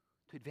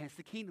to advance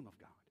the kingdom of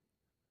God.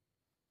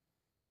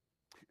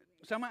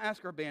 So I'm going to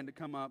ask our band to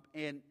come up,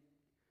 and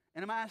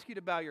I'm going to ask you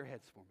to bow your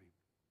heads for me.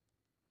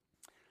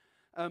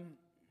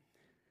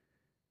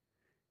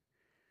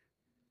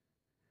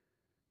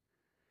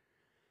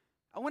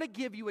 I want to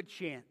give you a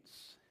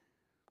chance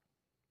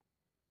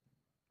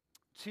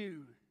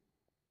to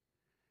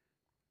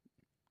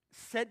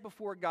set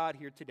before God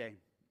here today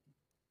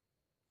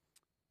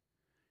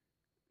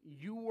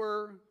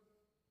your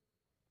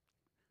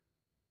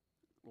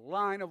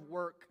line of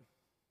work,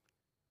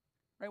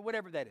 right?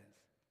 Whatever that is.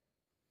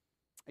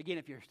 Again,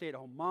 if you're a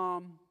stay-at-home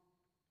mom,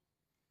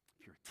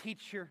 if you're a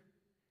teacher,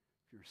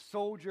 if you're a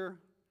soldier,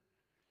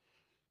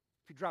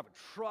 if you drive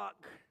a truck,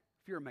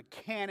 if you're a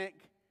mechanic,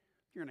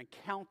 if you're an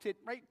accountant,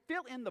 right?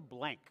 Fill in the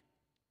blank.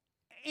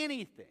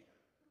 Anything.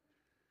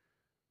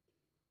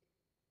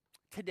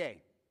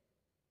 Today,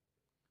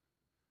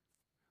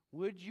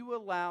 would you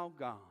allow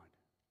God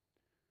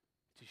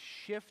to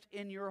shift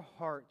in your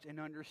heart and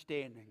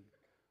understanding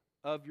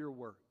of your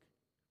work?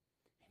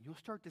 And you'll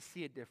start to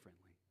see it differently.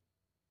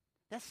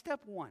 That's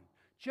step one.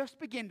 Just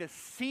begin to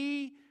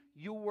see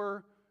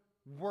your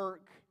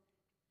work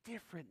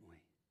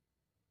differently.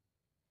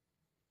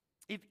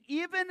 If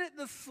even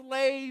the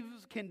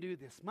slaves can do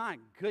this, my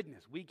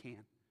goodness, we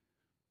can.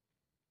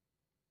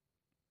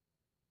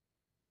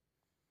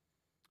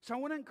 So I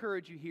want to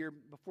encourage you here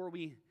before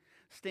we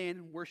stand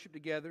and worship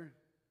together.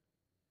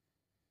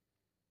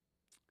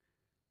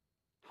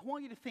 I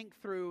want you to think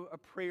through a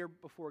prayer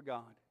before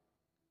God.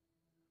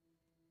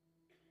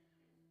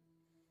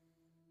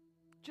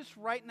 just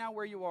right now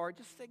where you are,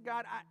 just say,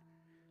 God,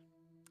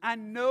 I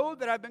know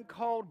that I've been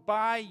called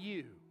by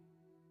you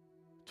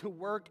to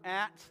work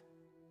at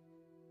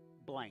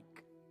blank.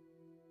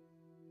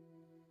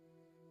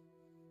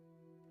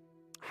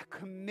 I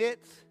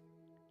commit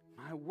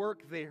my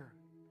work there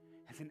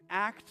as an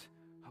act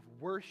of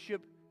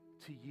worship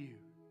to you.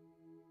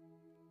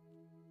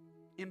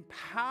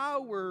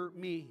 Empower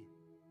me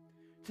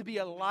to be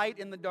a light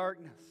in the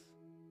darkness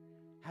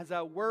as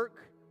I work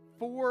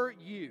for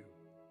you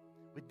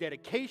with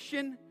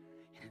dedication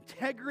and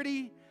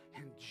integrity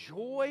and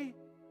joy.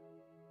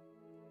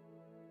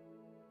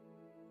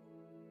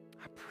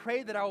 I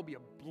pray that I will be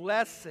a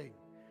blessing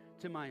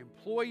to my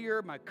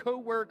employer, my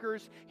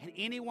co-workers, and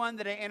anyone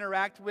that I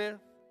interact with.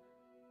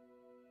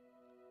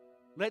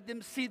 Let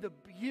them see the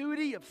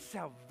beauty of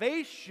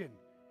salvation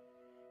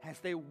as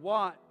they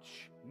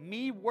watch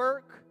me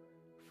work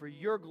for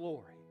your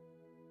glory.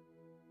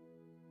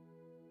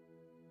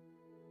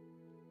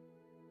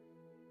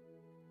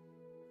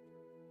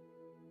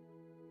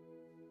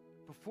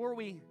 Before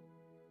we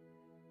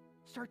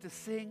start to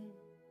sing,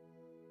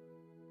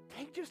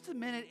 take just a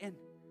minute and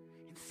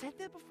set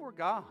that before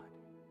God.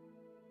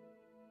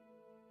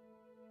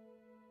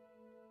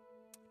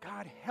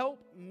 God, help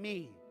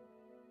me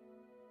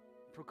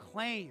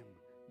proclaim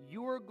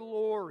your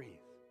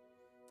glory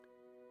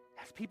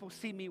as people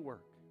see me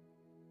work.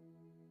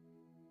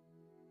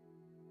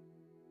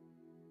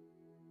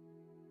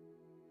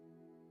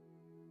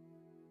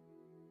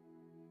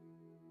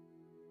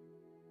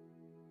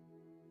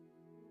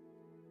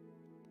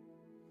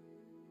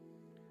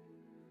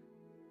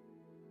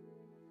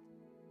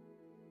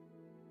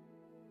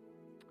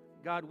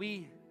 God,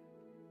 we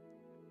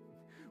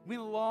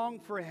long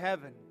for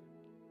heaven.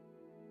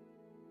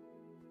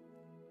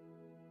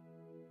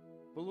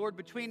 But Lord,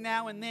 between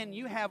now and then,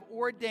 you have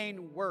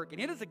ordained work.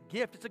 And it is a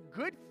gift. It's a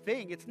good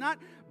thing. It's not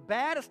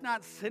bad. It's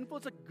not sinful.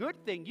 It's a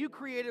good thing. You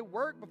created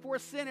work before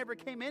sin ever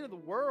came into the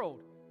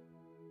world.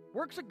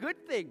 Work's a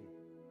good thing.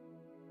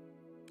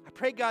 I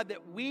pray, God,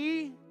 that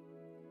we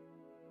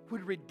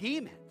would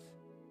redeem it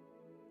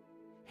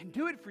and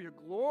do it for your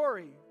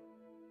glory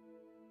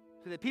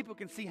so that people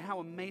can see how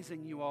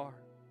amazing you are.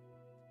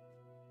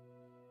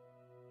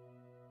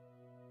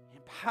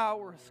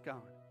 Empower us,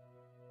 God,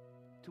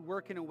 to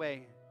work in a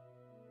way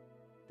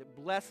that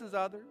blesses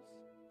others,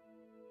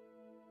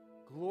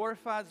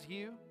 glorifies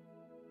you,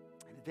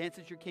 and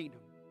advances your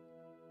kingdom.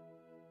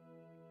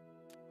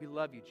 We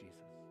love you, Jesus.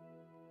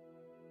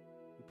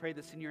 We pray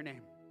this in your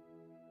name.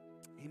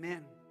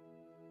 Amen.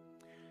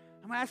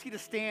 I'm going to ask you to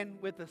stand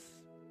with us,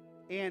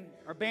 and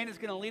our band is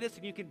going to lead us,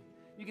 and you can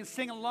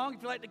sing along.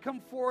 If you'd like to come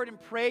forward and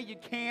pray, you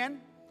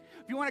can.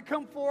 If you want to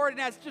come forward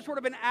and as just sort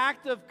of an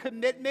act of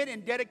commitment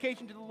and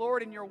dedication to the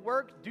Lord in your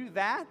work, do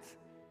that.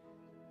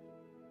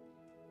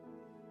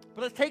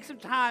 But let's take some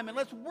time and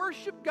let's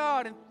worship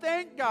God and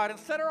thank God and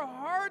set our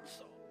hearts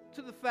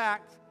to the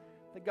fact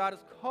that God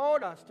has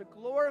called us to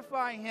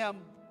glorify Him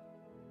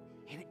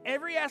in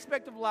every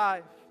aspect of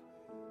life.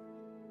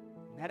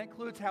 And that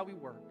includes how we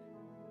work.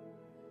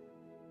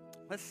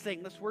 Let's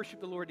sing. Let's worship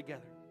the Lord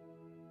together.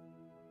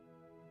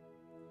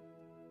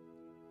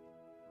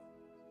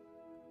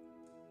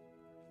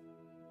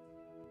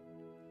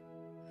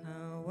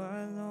 How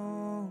I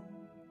long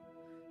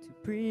to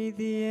breathe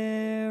the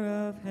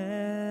air of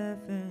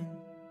heaven,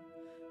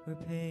 where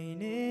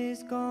pain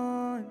is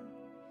gone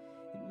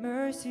and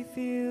mercy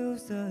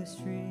fills the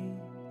streets,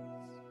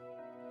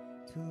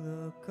 to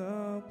look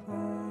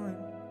upon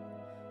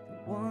the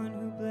one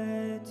who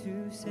bled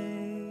to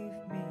save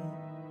me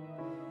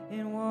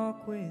and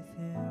walk with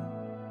Him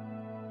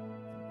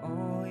for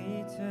all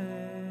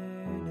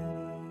eternity.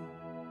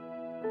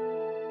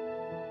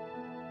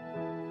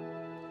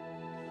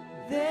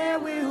 There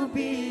will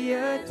be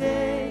a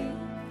day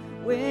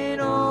when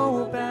all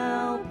will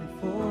bow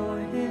before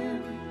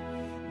Him.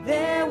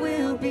 There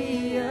will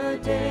be a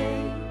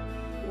day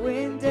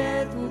when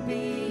death will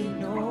be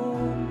no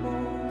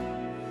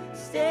more.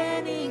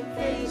 Standing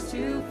face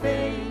to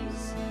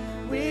face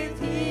with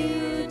He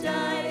who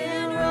died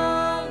and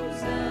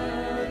rose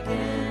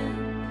again.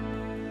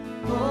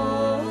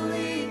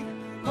 Holy,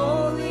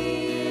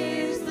 holy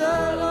is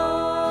the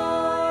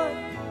Lord.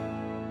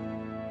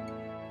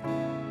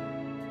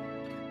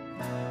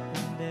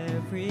 And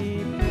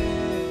every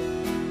prayer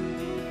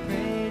be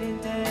prayed in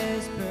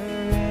desperation,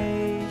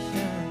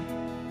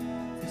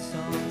 the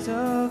songs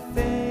of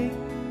faith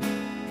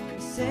we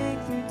sang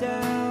through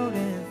doubt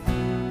and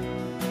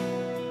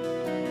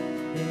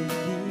in the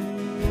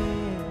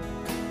end,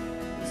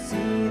 we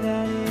see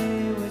that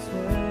it was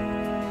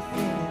worth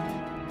it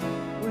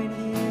when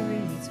He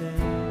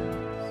returns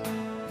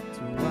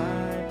to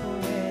wipe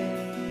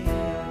away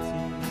our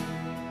tears.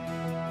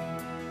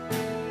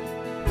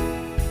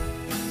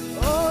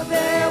 Oh,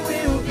 there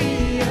will be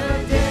a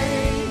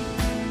day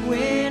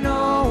when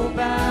all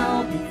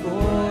bow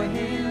before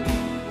Him.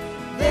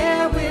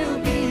 There will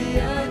be a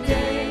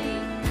day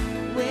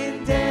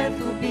when death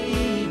will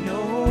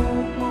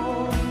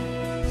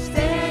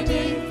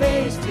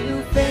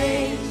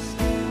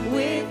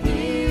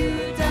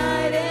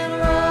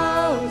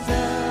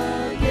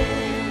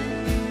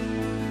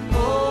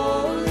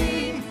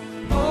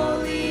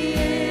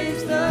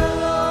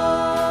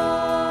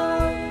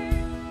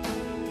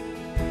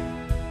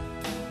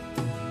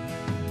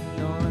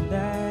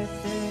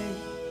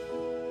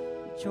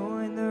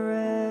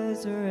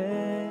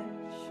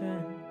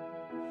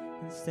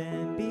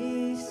stand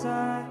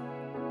beside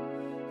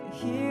the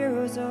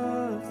heroes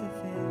of the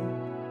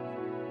field.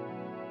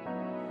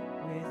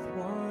 With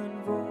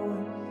one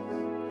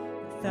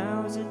voice,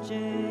 1,000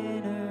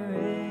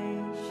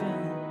 generations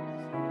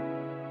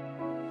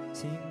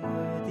sing,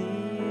 worthy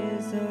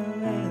is the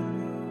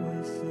Lamb who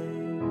was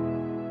slain.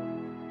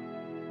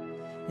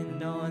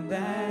 And on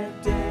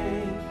that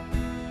day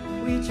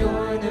we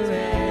join the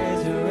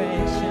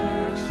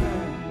resurrection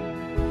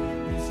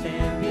and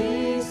stand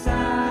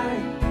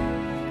beside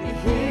the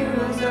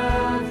heroes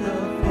of the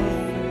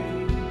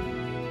faith.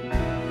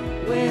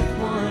 With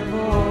one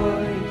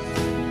voice,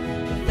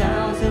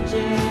 1,000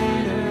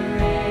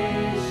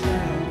 generations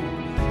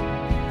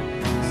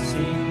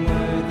sing,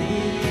 worthy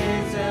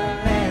is the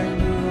Lamb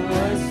who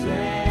was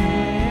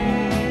slain.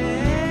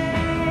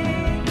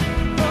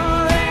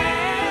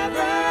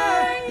 Forever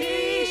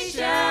he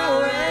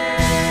shall reign.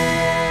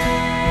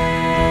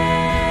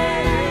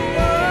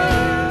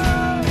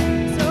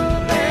 So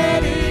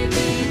let it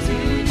be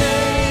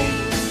today.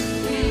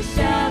 We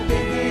shout the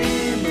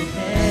hymn of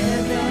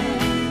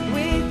heaven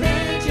with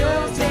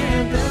angels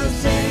and the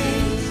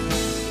saints.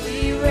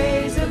 We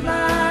raise a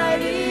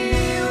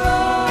mighty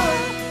roar,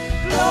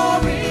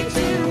 glory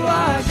to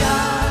our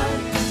God,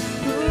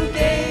 who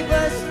gave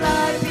us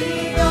life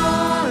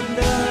beyond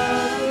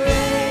the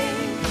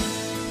grave.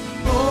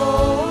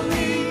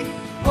 Holy,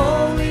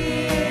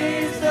 holy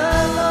is the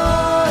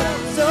Lord.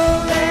 So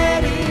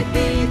let it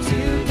be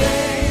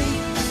today.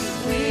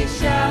 We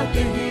shout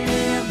the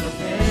hymn of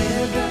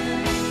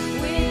heaven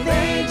with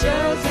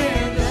angels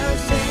and the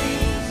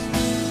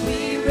saints.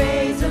 We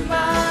raise a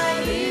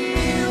mighty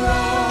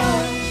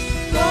roar,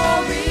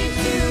 glory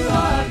to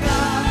our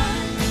God,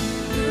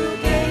 who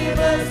gave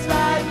us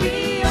life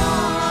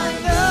beyond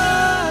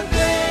the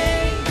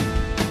grave.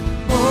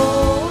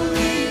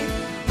 Holy,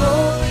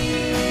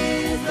 holy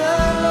is the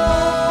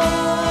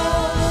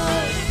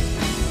Lord.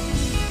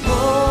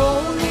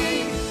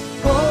 Holy,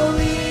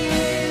 holy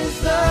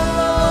is the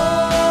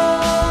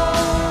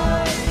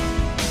Lord.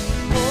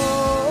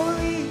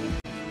 Holy,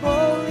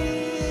 holy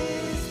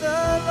is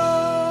the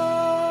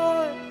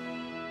Lord.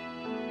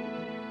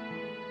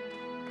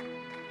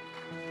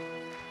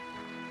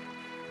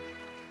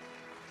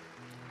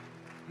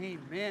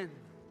 Amen.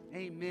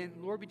 Amen.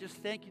 Lord, we just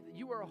thank you that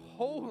you are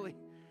holy.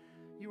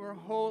 You are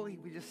holy.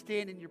 We just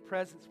stand in your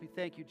presence. We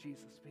thank you,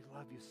 Jesus. We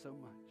love you so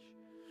much.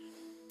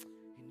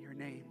 In your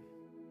name.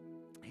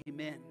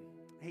 Amen.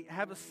 Hey,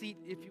 have a seat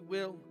if you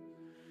will.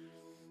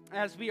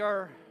 As we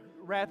are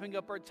wrapping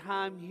up our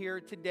time here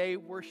today,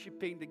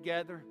 worshiping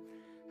together.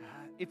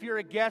 If you're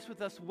a guest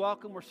with us,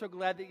 welcome. We're so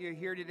glad that you're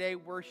here today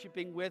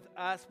worshiping with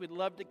us. We'd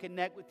love to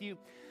connect with you.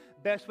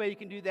 Best way you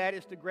can do that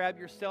is to grab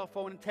your cell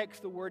phone and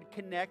text the word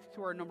connect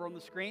to our number on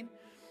the screen,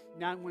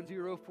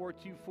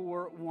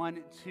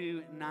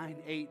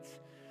 910-424-1298.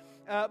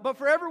 But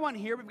for everyone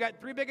here, we've got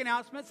 3 big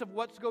announcements of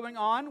what's going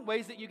on,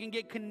 ways that you can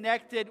get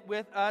connected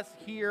with us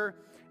here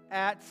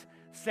at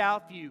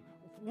Southview.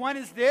 One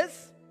is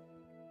this,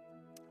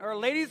 our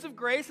Ladies of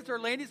Grace, it's our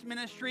ladies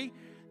ministry,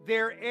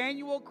 their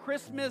annual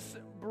Christmas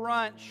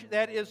brunch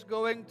that is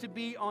going to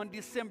be on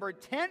December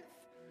 10th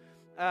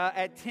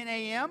at 10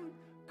 a.m.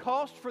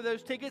 Cost for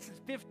those tickets is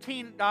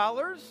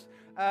 $15.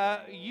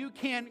 You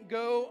can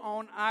go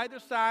on either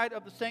side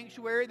of the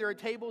sanctuary. There are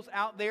tables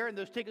out there, and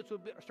those tickets will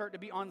start to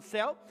be on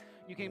sale.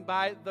 You can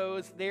buy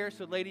those there,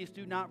 so ladies,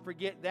 do not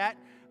forget that.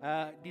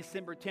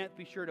 December 10th,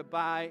 be sure to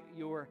buy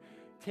your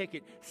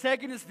ticket.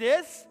 Second is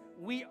this.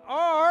 We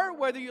are,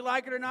 whether you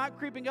like it or not,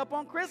 creeping up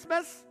on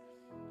Christmas.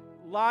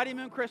 Lottie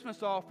Moon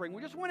Christmas offering.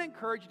 We just want to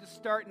encourage you to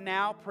start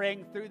now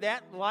praying through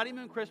that. Lottie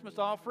Moon Christmas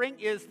offering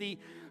is the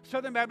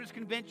Southern Baptist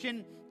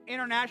Convention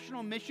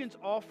International Missions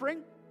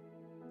offering.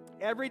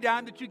 Every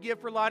dime that you give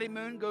for Lottie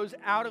Moon goes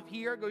out of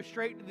here, goes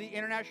straight to the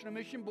International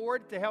Mission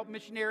Board to help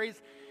missionaries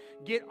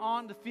get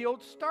on the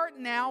field. Start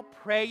now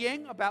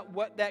praying about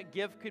what that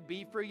gift could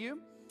be for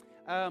you,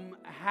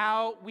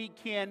 how we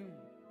can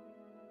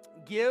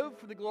give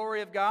for the glory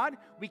of God.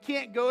 We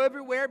can't go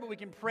everywhere, but we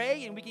can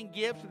pray and we can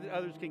give so that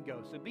others can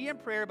go. So be in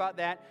prayer about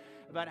that,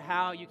 about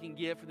how you can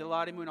give for the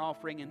Lottie Moon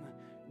offering in the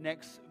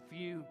next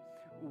few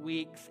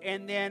weeks.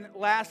 And then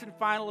last and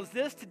final is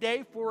this.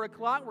 Today, 4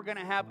 o'clock, we're going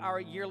to have our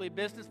yearly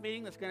business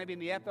meeting that's going to be in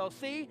the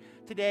FLC.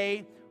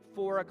 Today,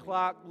 4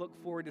 o'clock.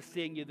 Look forward to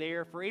seeing you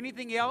there. For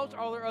anything else,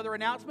 all our other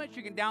announcements,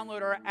 you can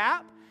download our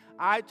app,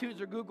 iTunes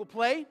or Google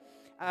Play.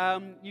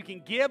 You can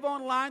give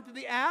online through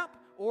the app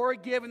or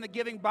give in the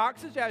giving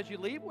boxes as you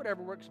leave,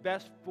 whatever works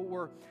best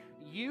for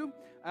you.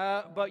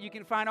 But you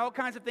can find all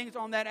kinds of things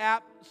on that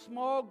app,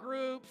 small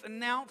groups,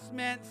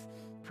 announcements,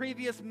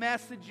 previous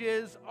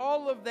messages,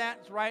 all of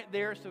that's right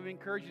there. So we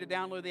encourage you to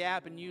download the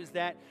app and use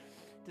that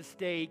to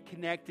stay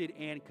connected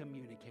and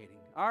communicating.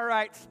 All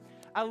right.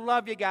 I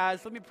love you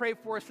guys. Let me pray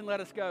for us and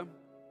let us go.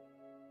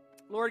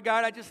 Lord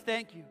God, I just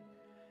thank you.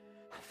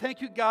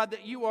 Thank you, God,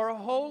 that you are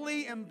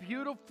holy and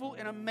beautiful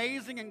and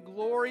amazing and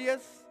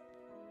glorious.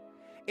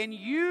 And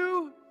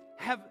you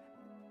have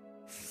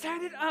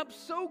set it up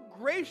so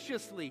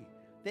graciously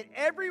that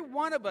every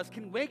one of us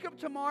can wake up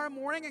tomorrow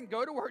morning and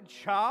go to our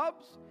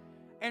jobs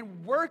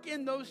and work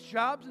in those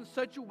jobs in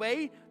such a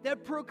way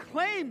that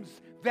proclaims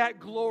that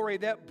glory,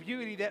 that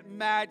beauty, that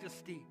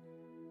majesty.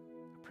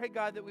 I pray,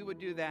 God, that we would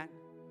do that.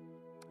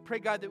 I pray,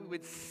 God, that we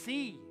would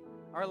see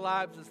our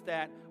lives as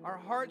that. Our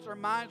hearts, our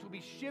minds will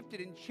be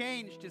shifted and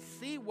changed to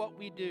see what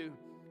we do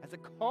as a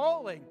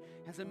calling,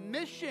 as a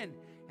mission,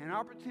 and an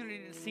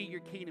opportunity to see your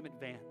kingdom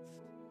advanced.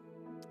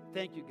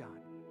 Thank you, God.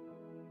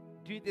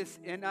 Do this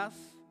in us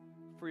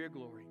for your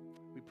glory.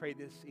 We pray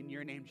this in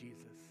your name,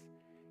 Jesus.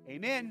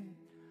 Amen.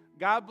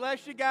 God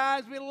bless you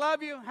guys. We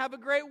love you. Have a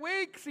great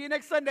week. See you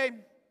next Sunday.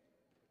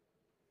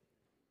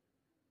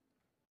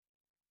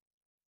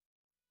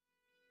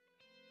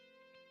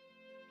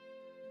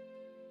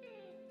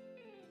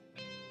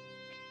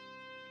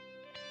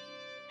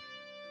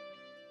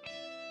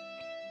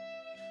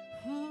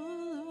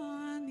 All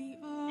on the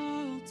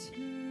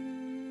altar,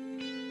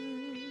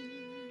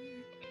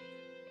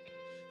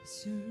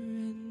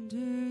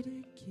 surrender to